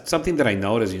that's something that I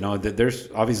noticed, you know, that there's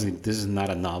obviously, this is not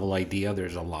a novel idea.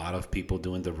 There's a lot of people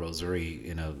doing the rosary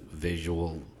in a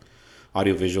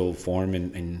audiovisual form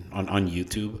on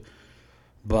YouTube.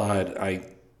 But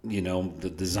you know, the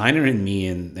designer in me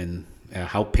and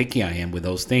how picky I am with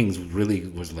those things really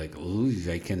was like, ooh,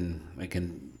 I can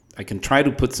try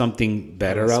to put something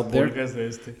better out there.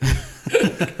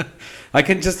 I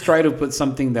can just try to put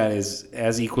something that is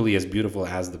as equally as beautiful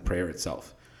as the prayer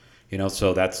itself. You know,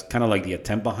 so that's kind of like the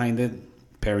attempt behind it.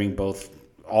 pairing both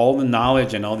all the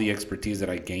knowledge and all the expertise that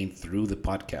I gained through the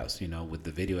podcast, you know, with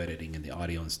the video editing and the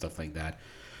audio and stuff like that,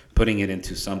 putting it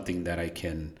into something that I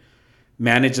can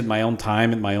manage at my own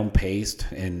time and my own pace,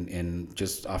 and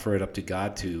just offer it up to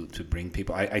God to bring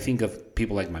people. I think of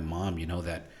people like my mom, you know,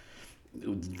 that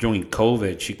during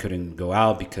COVID she couldn't go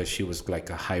out because she was like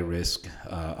a high risk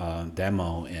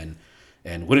demo, and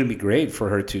wouldn't it be great for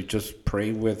her to just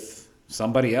pray with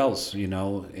somebody else, you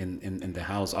know, in the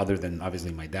house other than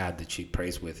obviously my dad that she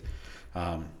prays with.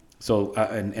 And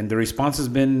the response has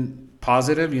been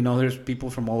positive. You know, there's people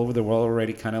from all over the world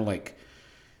already kind of like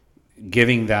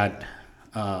giving that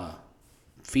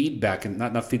feedback, and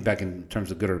not feedback in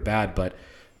terms of good or bad, but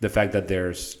the fact that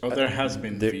there's there has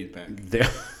been feedback.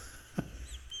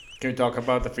 Can we talk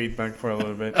about the feedback for a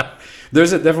little bit?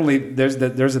 There's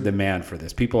a demand for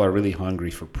this. People are really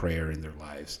hungry for prayer in their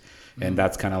lives, and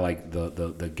that's kind of like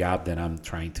the gap that I'm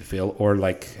trying to fill, or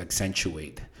like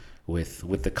accentuate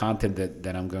with the content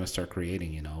that I'm going to start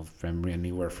creating. You know, from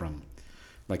anywhere from,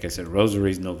 like I said,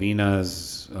 rosaries,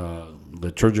 novenas,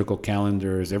 liturgical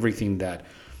calendars, everything that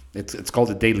it's called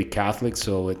a daily Catholic.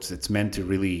 So it's meant to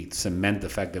really cement the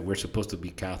fact that we're supposed to be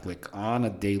Catholic on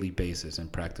a daily basis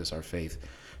and practice our faith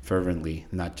fervently,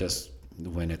 not just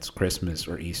when it's Christmas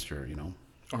or Easter, you know,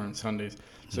 or on Sundays.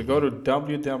 So go to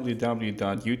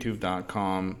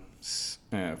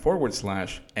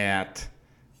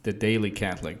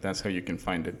www.youtube.com/@thedailycatholic. That's how you can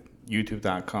find it.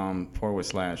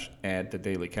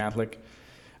 youtube.com/@thedailycatholic.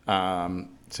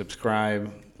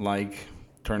 Subscribe, like,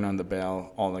 turn on the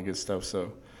bell, all that good stuff,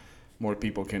 so more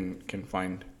people can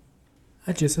find.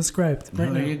 I just subscribed right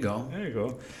now. There you go. There you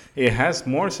go. It has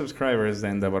more subscribers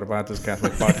than the Barbatos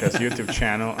Catholic Podcast YouTube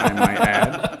channel, I might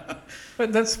add.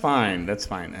 But that's fine. That's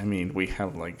fine. I mean, we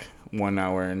have like 1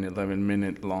 hour and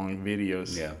 11-minute long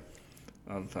videos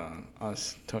of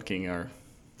us tucking our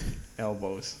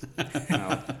elbows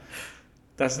out.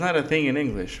 That's not a thing in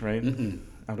English, right?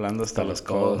 Hablando hasta los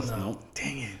codos. No.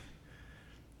 Dang it.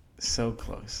 So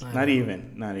close. Not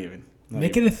even.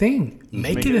 Make it a thing.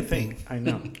 Make it a thing. I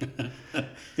know.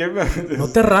 No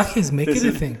te rajes. Make it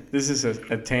a thing. This is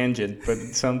a tangent, but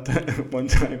one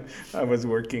time I was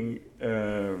working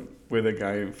with a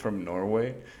guy from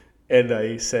Norway, and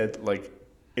I said, like,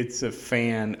 it's a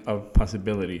fan of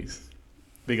possibilities.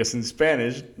 Because in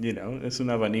Spanish, you know, es un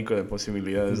abanico de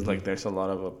posibilidades. Like, there's a lot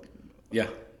of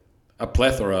a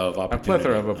plethora of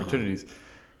opportunities.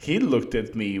 He looked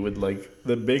at me with, like,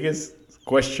 the biggest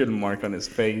question mark on his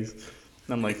face.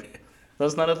 And I'm like,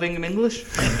 that's not a thing in English?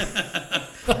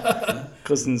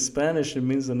 Because in Spanish, it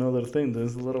means another thing.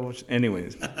 There's a little...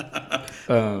 Anyways.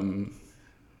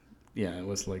 It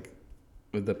was like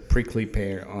with the prickly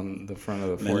pear on the front of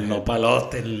the forehead. El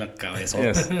nopalote en la cabezota.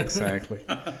 Yes, exactly.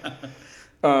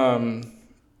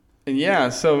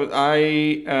 So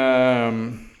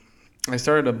I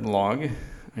started a blog.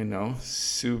 I know,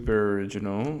 super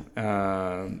original.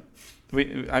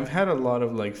 I've had a lot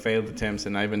of like failed attempts,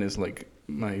 and Ivan is like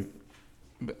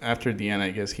after the end,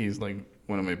 I guess he's like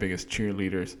one of my biggest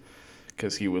cheerleaders,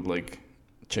 because he would like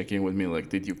check in with me like,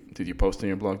 did you post on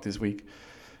your blog this week?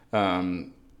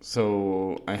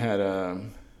 So I had a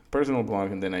personal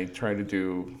blog, and then I tried to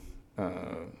do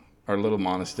our little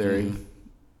monastery,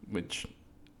 which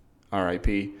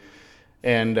RIP,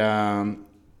 and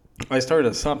I started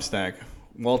a Substack,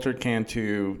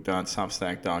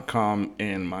 waltercantu.substack.com,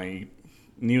 and my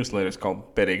newsletter is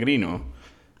called Peregrino,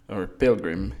 or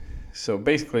Pilgrim. So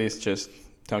basically it's just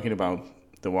talking about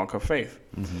the walk of faith.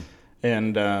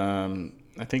 And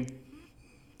I think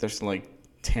there's like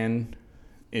 10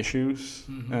 issues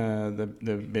that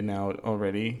have been out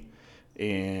already,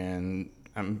 and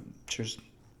I'm just,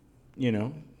 you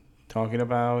know, talking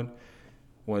about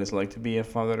what it's like to be a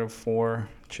father of 4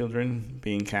 children,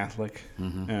 being Catholic,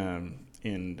 and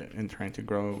trying to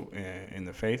grow in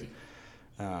the faith.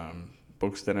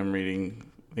 Books that I'm reading,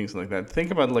 things like that.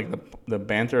 Think about like the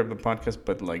banter of the podcast,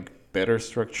 but like better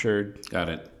structured. Got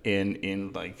it.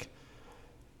 In like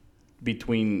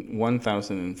between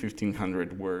 1,000 and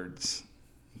 1,500 words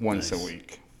once a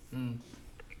week.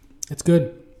 It's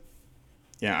good.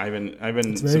 Yeah, I've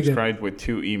been subscribed with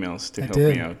 2 emails to help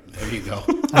me out. There you go.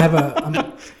 I have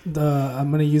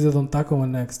I'm gonna use the Don Taco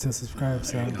one next to subscribe.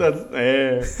 So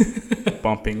That's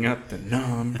bumping up the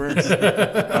numbers.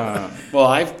 Well,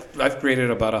 I've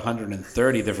created about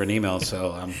 130 different emails,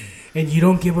 so and you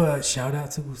don't give a shout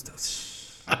out to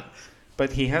Gustav.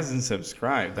 But he hasn't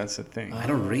subscribed. That's the thing. I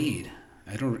don't read.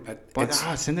 But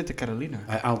send it to Carolina.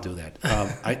 I'll do that.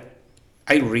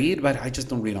 I read, but I just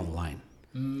don't read online.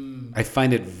 I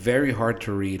find it very hard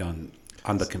to read on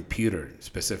the computer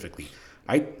specifically.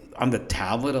 On the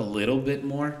tablet a little bit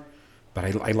more, but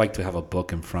I like to have a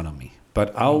book in front of me.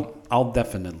 But I'll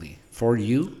definitely, for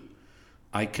you,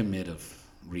 I commit of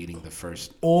reading the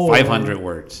first 500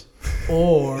 words.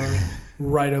 Or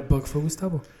write a book for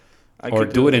Gustavo. Or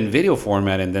do it in video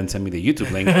format and then send me the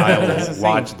YouTube link. I will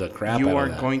watch the crap out of that. You are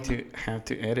going to have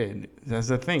to edit. That's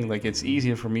the thing. Like, it's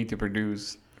easier for me to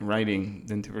produce writing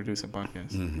than to produce a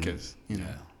podcast because, you know,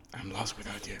 I'm lost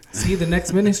without you. See, the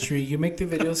next ministry, you make the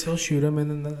videos, he'll shoot them,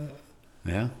 and then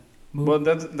Yeah. Well,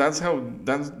 that's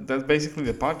basically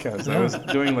the podcast. I was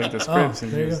doing like the scripts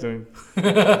and he was doing.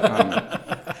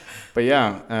 But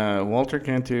yeah,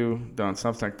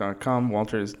 waltercantu.substack.com.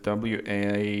 Walter is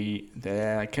W-A.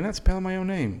 I cannot spell my own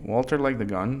name. Walter like the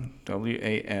gun.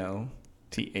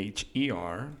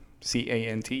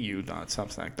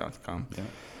 WALTHERCANTU.substack.com.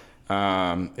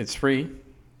 Yeah. It's free,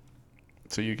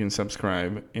 so you can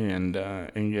subscribe and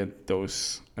get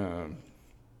those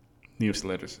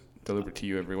newsletters delivered to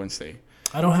you every Wednesday.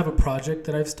 I don't have a project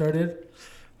that I've started,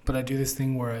 but I do this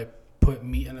thing where I put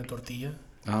meat in a tortilla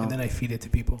and then I feed it to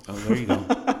people. Oh, there you go.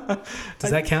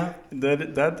 Does that count?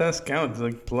 That does count.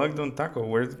 Like Plugged on Taco.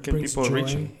 Where can people joy.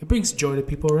 reach you? It brings joy to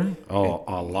people, right? Oh,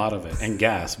 a lot of it. And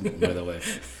gas, by the way.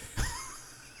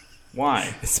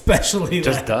 Why? Especially It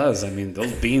just does. I mean,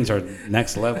 those beans are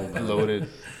next level. Loaded.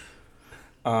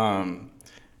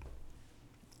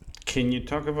 Can you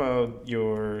talk about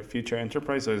your future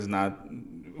enterprise, or is not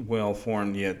well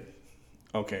formed yet?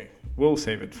 Okay, we'll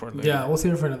save it for later. Yeah, we'll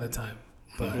save it for another time.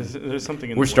 But There's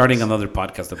something in We're the starting works. another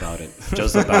podcast about it.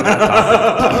 Just about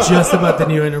that topic. just about the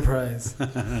new enterprise.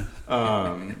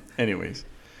 Anyways.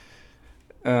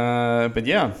 But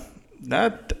yeah,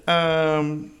 that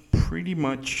pretty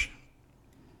much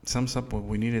sums up what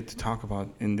we needed to talk about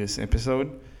in this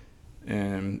episode.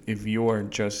 If you are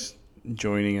just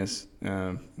joining us,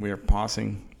 we are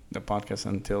pausing the podcast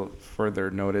until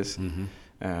further notice.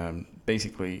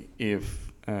 Basically, if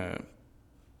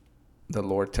the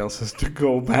Lord tells us to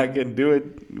go back and do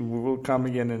it, we will come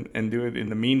again and do it. In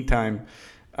the meantime,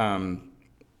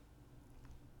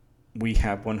 we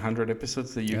have 100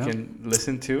 episodes that you can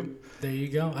listen to. There you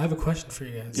go. I have a question for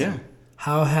you guys. Yeah.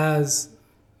 How has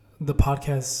the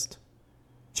podcast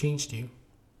changed you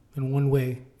in one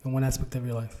way, in one aspect of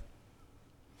your life?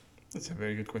 That's a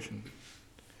very good question.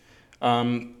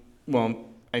 Well,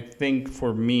 I think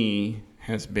for me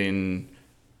has been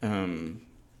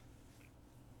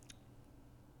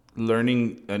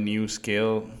learning a new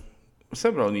skill,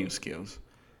 several new skills,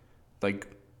 like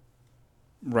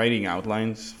writing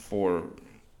outlines for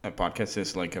a podcast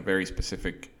is like a very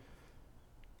specific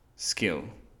skill.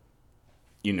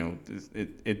 You know,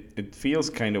 it feels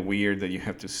kind of weird that you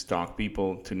have to stalk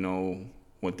people to know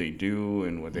what they do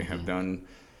and what they have done,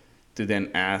 to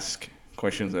then ask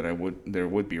questions that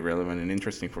would be relevant and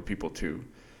interesting for people to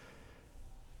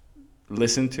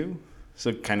listen to.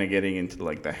 So kind of getting into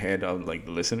like the head of like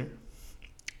the listener,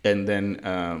 and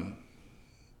then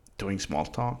doing small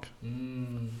talk.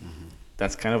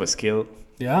 That's kind of a skill.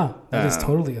 Yeah, that is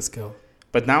totally a skill.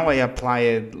 But now I apply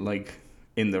it like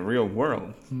in the real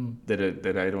world.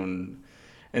 That I don't,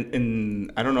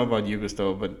 and I don't know about you,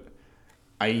 Gustavo, but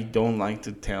I don't like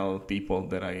to tell people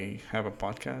that I have a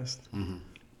podcast.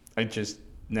 I just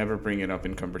never bring it up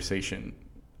in conversation.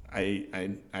 I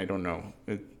don't know.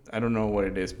 I don't know what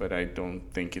it is, but I don't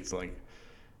think it's like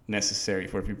necessary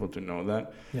for people to know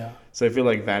that. Yeah. So I feel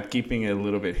like that, keeping it a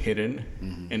little bit hidden,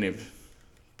 and if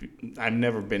I've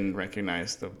never been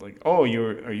recognized of like, oh,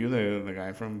 are you the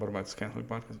guy from Barbados Catholic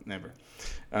Podcast? Never,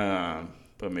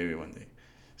 but maybe one day.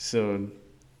 So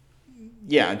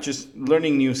yeah, just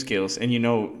learning new skills, and you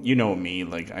know me,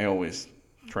 like I always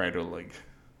try to like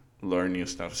learn new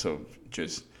stuff. So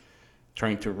just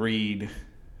trying to read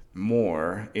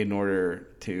more in order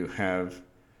to have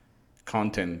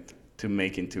content to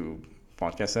make into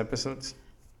podcast episodes.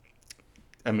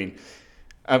 I mean,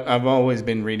 I've always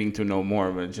been reading to know more,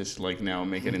 but just like now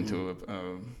make it into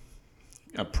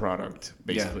a product,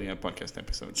 basically a podcast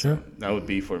episode. Sure. So that would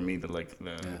be for me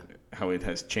how it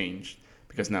has changed,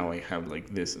 because now I have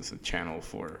like this as a channel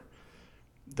for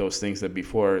those things that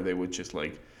before they would just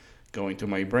like go into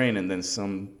my brain, and then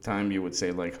sometime you would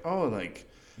say like, oh, like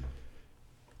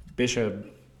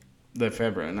Bishop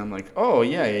Lefebvre, and I'm like, oh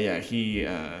yeah, he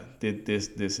did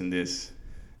this and this,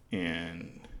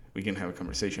 and we can have a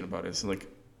conversation about it. So like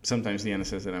sometimes Deanna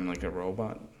says that I'm like a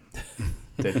robot,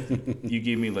 that you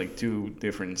give me like two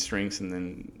different strings, and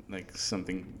then like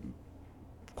something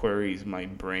queries my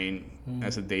brain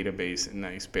as a database, and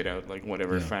I spit out like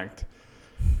whatever fact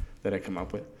that I come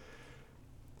up with.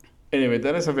 Anyway,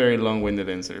 that is a very long-winded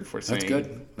answer for saying That's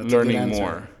good. That's learning a good answer.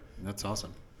 more. That's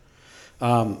awesome.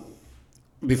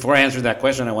 before I answer that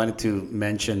question, I wanted to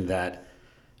mention that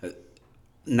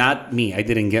not me. I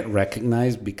didn't get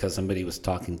recognized because somebody was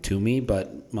talking to me,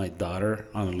 but my daughter,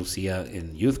 Ana Lucia,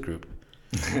 in youth group,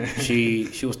 she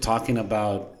was talking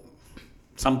about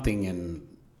something, and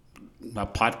a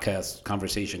podcast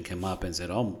conversation came up and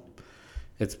said, "Oh,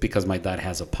 it's because my dad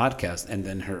has a podcast." And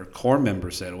then her core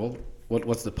member said, "Well,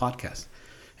 what's the podcast?"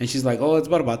 And she's like, "Oh, it's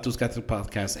about Tus Gatos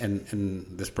podcast." And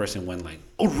this person went like,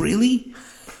 "Oh, really?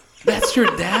 That's your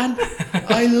dad?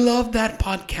 I love that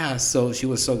podcast." So she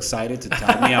was so excited to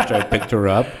tell me after I picked her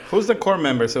up. Who's the core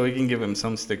member so we can give him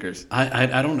some stickers?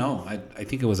 I don't know. I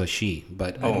think it was a she,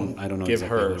 but I don't know. Give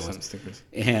exactly her who it was. some stickers.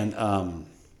 And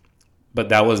but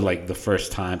that was like the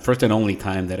first and only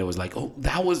time that it was like, "Oh,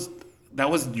 that was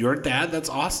your dad? That's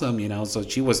awesome," you know. So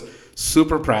she was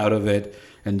super proud of it.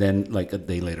 And then like a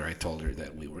day later, I told her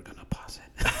that we were gonna pause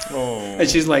it. Oh. And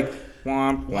she's like,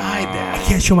 Womp, "Why, womp. Dad? I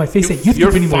can't show my face at youth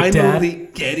You're group anymore, finally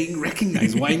Dad. getting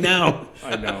recognized. Why now?"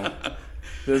 I know.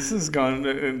 This is going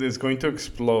to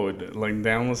explode. Like,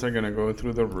 downloads are going to go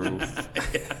through the roof.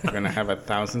 We're going to have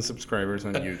 1,000 subscribers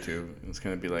on YouTube. It's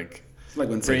going to be like... It's like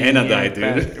when bringing Selena it died,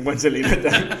 back. dude. When Selena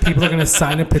died. People are gonna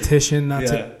sign a petition not Yeah.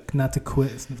 to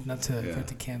quit, not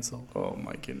to cancel. Oh,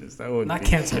 my goodness. That would Not be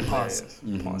cancel, hilarious.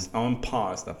 pause. Pause. On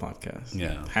pause the podcast.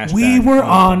 Yeah. Hashtag We were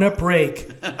on. on a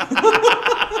break.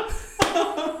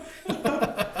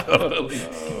 Totally.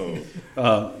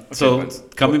 So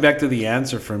but- coming back to the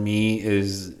answer for me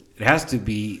is it has to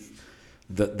be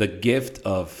the gift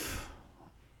of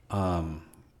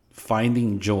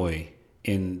finding joy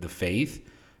in the faith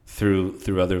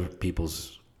through other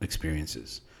people's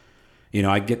experiences. You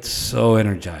know, I get so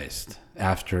energized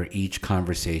after each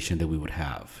conversation that we would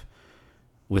have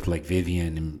with like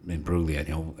Vivian and Bruglia,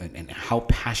 you know, and how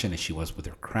passionate she was with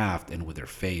her craft and with her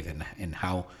faith, and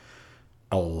how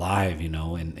alive, you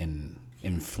know, and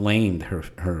inflamed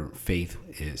her faith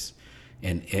is.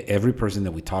 And every person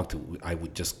that we talked to, I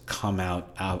would just come out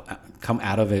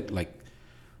of it like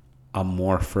a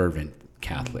more fervent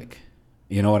Catholic.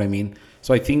 You know what I mean?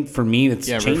 So I think for me, it's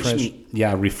changed refresh. me.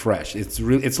 Yeah, refresh.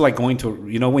 It's like going to,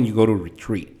 you know, when you go to a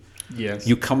retreat. Yes.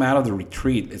 You come out of the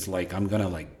retreat, it's like, I'm gonna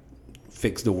like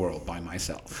fix the world by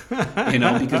myself, you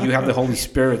know, because you have the Holy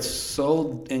Spirit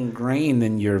so ingrained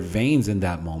in your veins in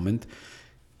that moment,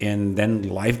 and then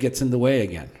life gets in the way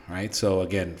again, right? So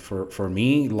again, for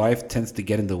me, life tends to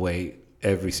get in the way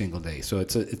every single day. So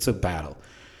it's a battle.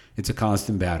 It's a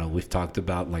constant battle. We've talked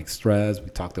about like stress. We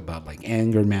talked about like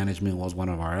anger management was one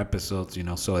of our episodes, you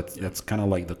know. So that's kind of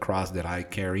like the cross that I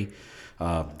carry,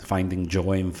 finding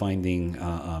joy and finding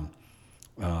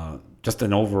just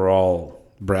an overall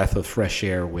breath of fresh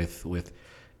air with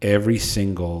every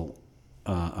single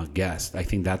guest. I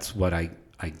think that's what I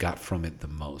got from it the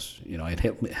most. You know, it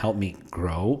helped me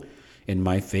grow in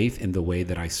my faith in the way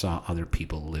that I saw other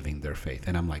people living their faith.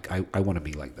 And I'm like, I want to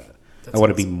be like that. I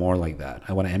want to be more like that.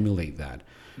 I want to emulate that,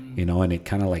 you know, and it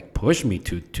kind of like pushed me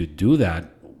to do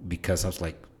that, because I was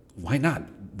like, why not?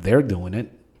 They're doing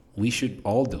it. We should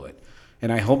all do it.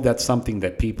 And I hope that's something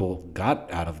that people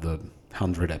got out of the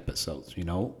 100 episodes, you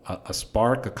know, a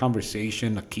spark, a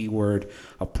conversation, a keyword,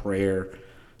 a prayer,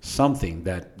 something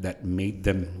that made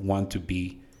them want to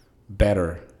be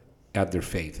better at their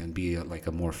faith and be like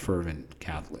a more fervent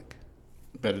Catholic.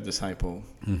 Better disciple.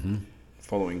 Mm-hmm.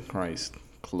 Following Christ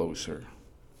closer.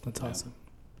 That's awesome.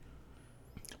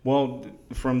 Well,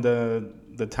 from the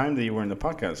time that you were in the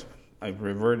podcast, I've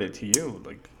reverted to you.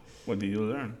 Like, what did you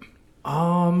learn?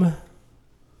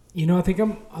 You know, I think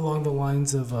I'm along the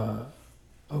lines of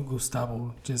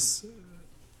Gustavo. Just,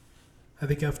 I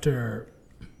think after,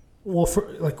 well, for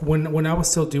like when I was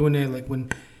still doing it, like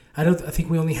I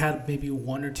think we only had maybe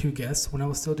 1 or 2 guests when I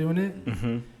was still doing it.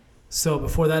 Mm-hmm. So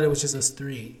before that, it was just us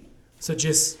 3. So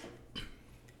just,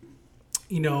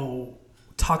 you know,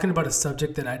 talking about a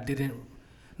subject that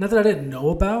not that I didn't know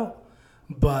about,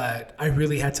 but I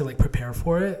really had to like prepare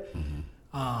for it. Mm-hmm.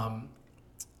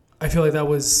 I feel like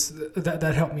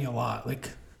that helped me a lot. Like,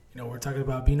 you know, we're talking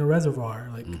about being a reservoir,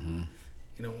 like, Mm-hmm.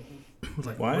 you know,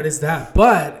 like What? what is that?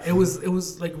 But it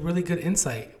was like really good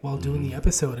insight while doing the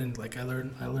episode, and like I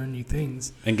learned new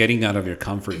things. And getting out of your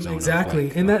comfort zone. Exactly,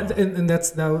 Like, and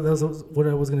that was what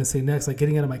I was gonna say next. Like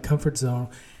getting out of my comfort zone.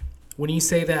 When you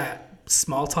say that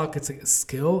small talk, it's like a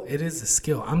skill. It is a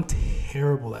skill. I'm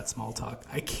terrible at small talk.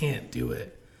 I can't do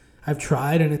it. I've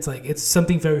tried, and it's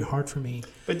something very hard for me.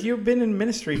 But you've been in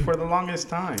ministry for the longest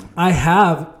time. I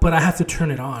have, but I have to turn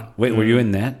it on. Wait, were you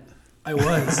in that? I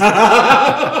was.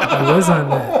 I was on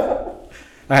that.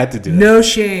 I had to do that. No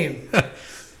shame.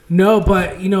 No, but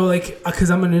like, because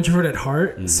I'm an introvert at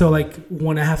heart, Mm-hmm. so like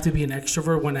when I have to be an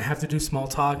extrovert, when I have to do small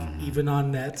talk, Mm-hmm. even on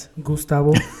net,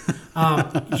 Gustavo,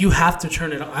 you have to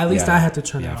turn it on. At least Yeah. I had to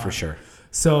turn it on. Yeah, for sure.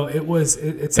 So it's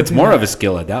It's something more that- of a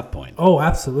skill at that point, Oh,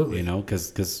 absolutely. you know,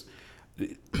 because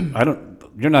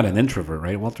you're not an introvert,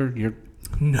 right, Walter? You're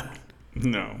No,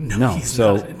 No. no. he's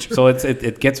So not an introvert.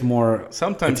 it gets more.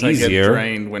 Sometimes it's I get easier.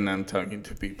 drained when I'm talking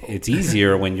to people. It's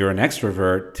easier when you're an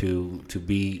extrovert to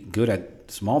be good at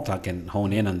small talk and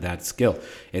hone in on that skill.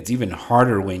 It's even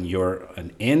harder when you're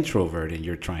an introvert and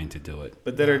you're trying to do it.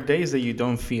 But there are days that you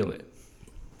don't feel it.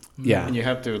 Yeah. And you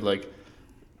have to like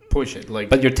push it. Like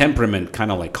But your temperament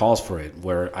kind of like calls for it,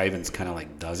 where Ivan's kind of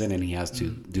like doesn't, and he has to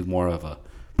do more of a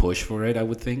push for it, I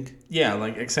would think. yeah,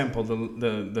 like example,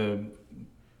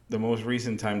 the most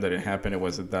recent time that it happened, it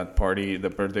was at that party, the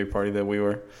birthday party that we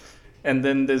were. And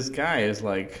then this guy is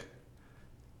like,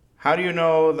 "How do you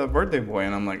know the birthday boy?"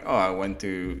 And I'm like, "Oh, I went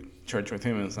to church with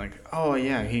him." And it's like, "Oh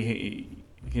yeah,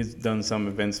 he's done some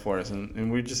events for us."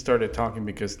 And we just started talking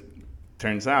because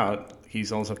turns out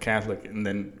he's also Catholic, and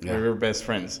then Yeah. we were best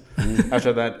friends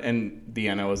after that. And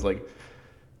Deanna was like,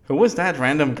 "Who was that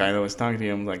random guy that was talking to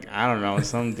you?" I'm like, "I don't know,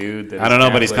 some dude." I don't know,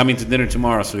 but he's coming to dinner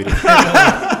tomorrow, sweetie.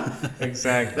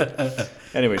 Exactly.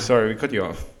 Anyway, sorry, we cut you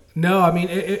off. No, I mean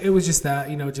it was just that,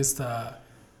 just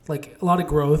like a lot of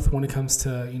growth when it comes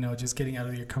to just getting out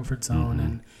of your comfort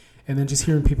zone and then just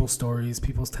hearing people's stories,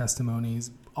 people's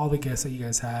testimonies, all the guests that you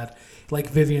guys had. Like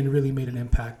Vivian really made an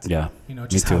impact. Yeah,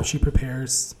 Just me how too. she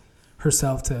prepares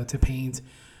herself to paint.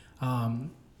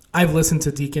 I've listened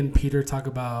to Deacon Peter talk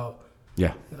about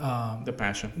Yeah, The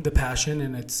passion. the passion,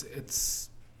 and it's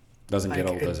doesn't get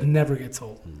like, old, does it it? never gets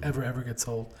old. Ever gets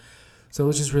old. So it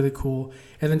was just really cool.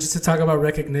 And then just to talk about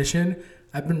recognition,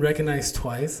 I've been recognized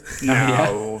twice.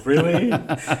 No, really?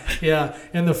 Yeah,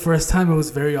 and the first time it was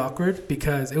very awkward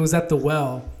because it was at the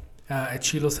well at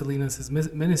Chilo Salinas'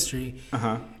 ministry,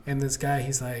 Uh-huh. and this guy,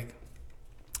 he's like,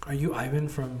 "Are you Ivan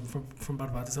from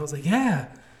Barbados?" I was like, "Yeah."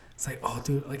 It's like, "Oh,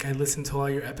 dude, like I listened to all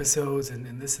your episodes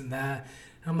and this and that."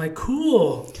 And I'm like,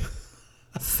 "Cool.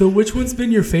 So which one's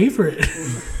been your favorite?"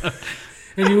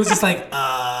 And he was just like,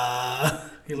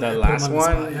 He The put him last on one?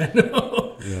 spot. Yeah, I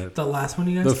know. Yeah. The last one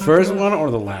you guys The talked first about? one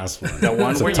or the last one? The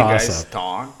one It's a where you guys toss-up.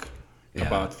 talk Yeah.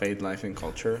 about faith, life, and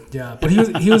culture. Yeah, but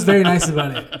he was very nice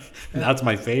about it. That's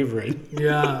my favorite.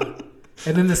 Yeah.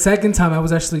 And then the second time I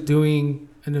was actually doing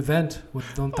an event with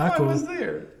Don Oh, I Taco. was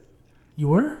there. You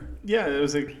were? Yeah, it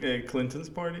was a Clinton's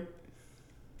party.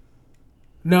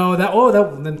 No,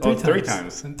 then three times. 3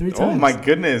 times. Then 3 times. Oh my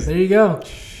goodness. There you go.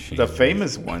 The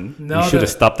famous one. No, you should have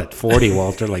stopped at 40,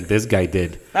 Walter, like this guy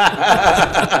did.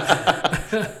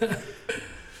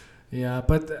 Yeah,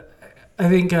 but I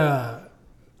think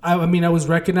I mean I was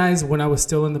recognized when I was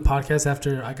still in the podcast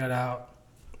after I got out.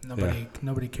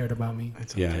 Nobody cared about me.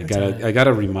 It's Yeah, okay. I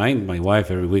gotta remind my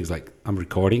wife every week. It's like, I'm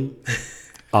recording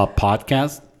a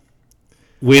podcast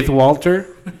with Walter.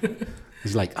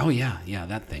 He's like, oh yeah,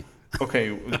 that thing.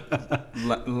 Okay,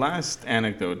 last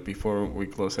anecdote before we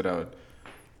close it out.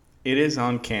 It is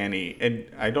uncanny, and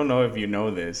I don't know if you know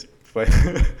this, but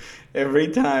every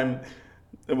time,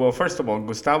 well, first of all,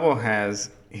 Gustavo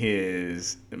has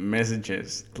his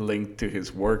messages linked to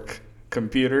his work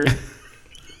computer.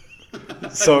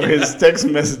 So his text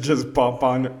messages pop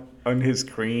on his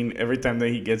screen every time that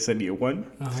he gets a new one.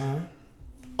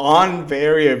 Uh-huh.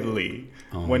 Invariably,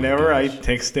 Oh my whenever I gosh.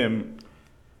 text him,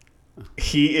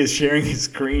 he is sharing his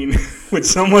screen with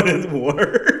someone at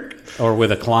work. Or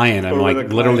with a client. I'm Or with like a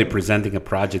literally client. presenting a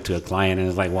project to a client, and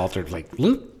it's like, Walter's like,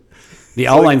 look, the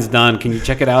outline's done. Can you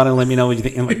check it out and let me know what you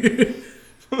think? I'm like,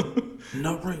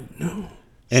 Not right now.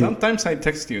 And- Sometimes I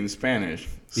text you in Spanish.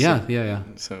 So, yeah.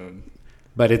 So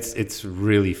But it's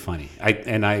really funny.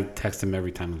 I text him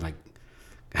every time. I'm like,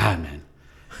 God, man.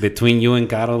 Between you and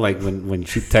Caro, like when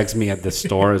she texts me at the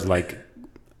store, is like,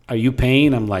 are you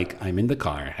paying? I'm like, I'm in the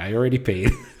car. I already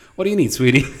paid. What do you need,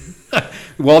 sweetie?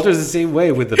 Walter's the same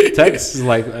way with the text. It's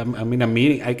like, I'm in a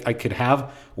meeting. I could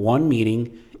have one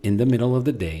meeting in the middle of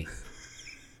the day,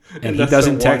 and he that's the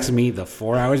doesn't one. text me the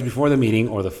 4 hours before the meeting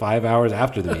or the 5 hours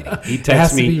after the meeting. He has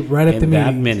texts to me be right at in the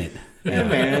that meeting. minute. yeah,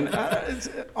 man.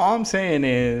 All I'm saying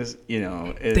is, you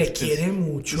know, Te quiere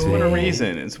mucho. it's for a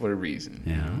reason. It's for a reason.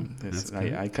 Yeah, You know? that's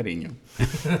good. I cariño.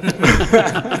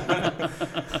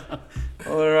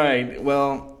 All right.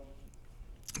 Well,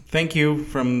 thank you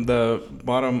from the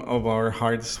bottom of our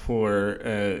hearts for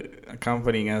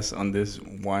accompanying us on this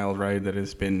wild ride that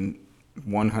has been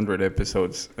 100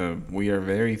 episodes. We are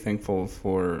very thankful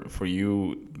for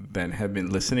you that have been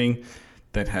listening,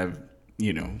 that have,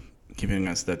 you know, given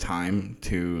us the time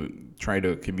to try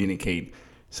to communicate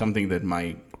something that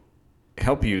might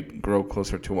help you grow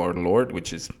closer to our Lord,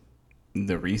 which is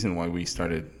the reason why we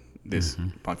started this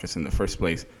podcast in the first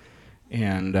place.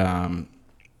 And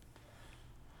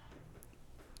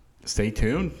stay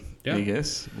tuned. Yeah. I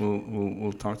guess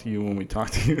we'll talk to you when we talk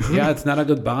to you. Yeah, it's not a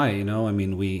goodbye, you know. I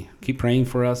mean, we keep praying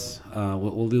for us.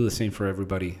 We'll do the same for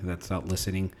everybody that's not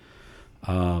listening.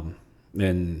 And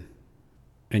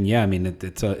yeah, I mean,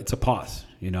 it's a pause.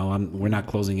 You know, we're not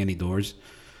closing any doors.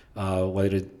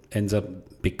 What it ends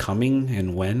up becoming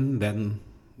and when, then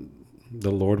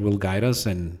the Lord will guide us,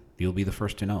 and you'll be the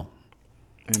first to know.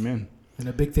 Amen. And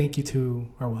a big thank you to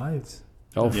our wives.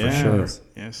 Oh, for Yeah. sure.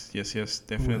 Yes, Who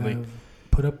definitely. have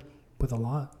put up with a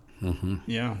lot. Mm-hmm.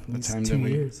 Yeah, the These time 2 that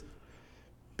we've years.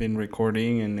 been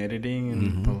recording and editing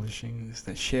and publishing, is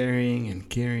the sharing and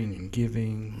caring and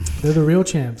giving. They're the real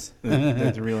champs.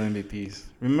 They're the real MVPs.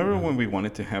 Remember when we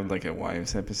wanted to have like a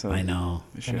wives episode? I know.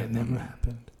 We should And it have done never that.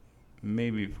 happened.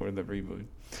 Maybe for the reboot.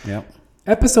 Yep.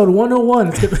 Episode 101.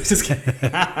 It's good. Just kidding.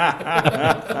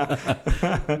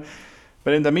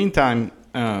 But in the meantime,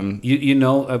 You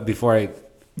know, before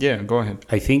yeah, go ahead.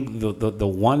 I think the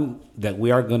one that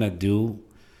we are gonna do,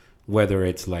 whether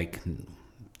it's like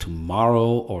tomorrow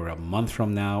or a month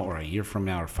from now or a year from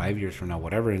now or 5 years from now,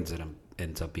 whatever it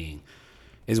ends up being,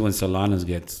 is when Solanas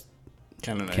gets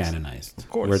canonized. Of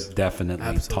course. We're definitely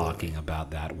Absolutely. talking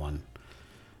about that one.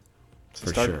 So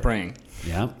for start sure. praying.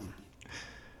 Yeah.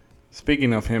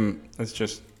 Speaking of him, let's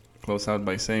just close out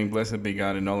by saying, "Blessed be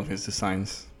God in all of His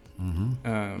designs,"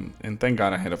 and thank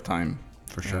God ahead of time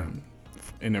For sure.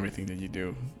 in everything that you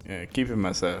do. Keep Him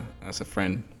as a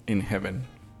friend in heaven.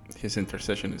 His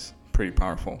intercession is pretty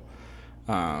powerful,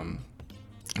 and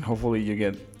hopefully you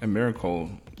get a miracle.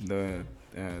 The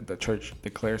church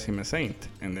declares him a saint,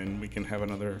 and then we can have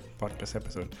another podcast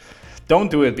episode.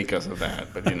 Don't do it because of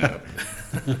that, but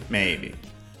maybe.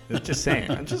 Just saying.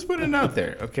 I'm just putting it out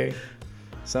there, okay?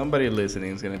 Somebody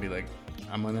listening is gonna be like,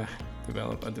 I'm gonna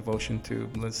develop a devotion to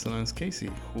Blessed Solanus Casey.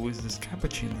 Who is this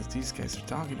Capuchin that these guys are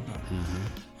talking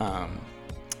about?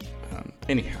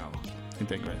 Anyhow, I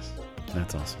digress.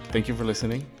 That's awesome. Thank you for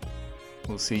listening.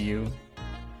 We'll see you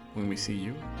when we see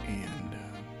you, and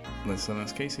Blessed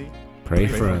Solanus Casey. Pray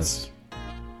for us.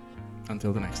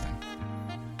 Until the next time.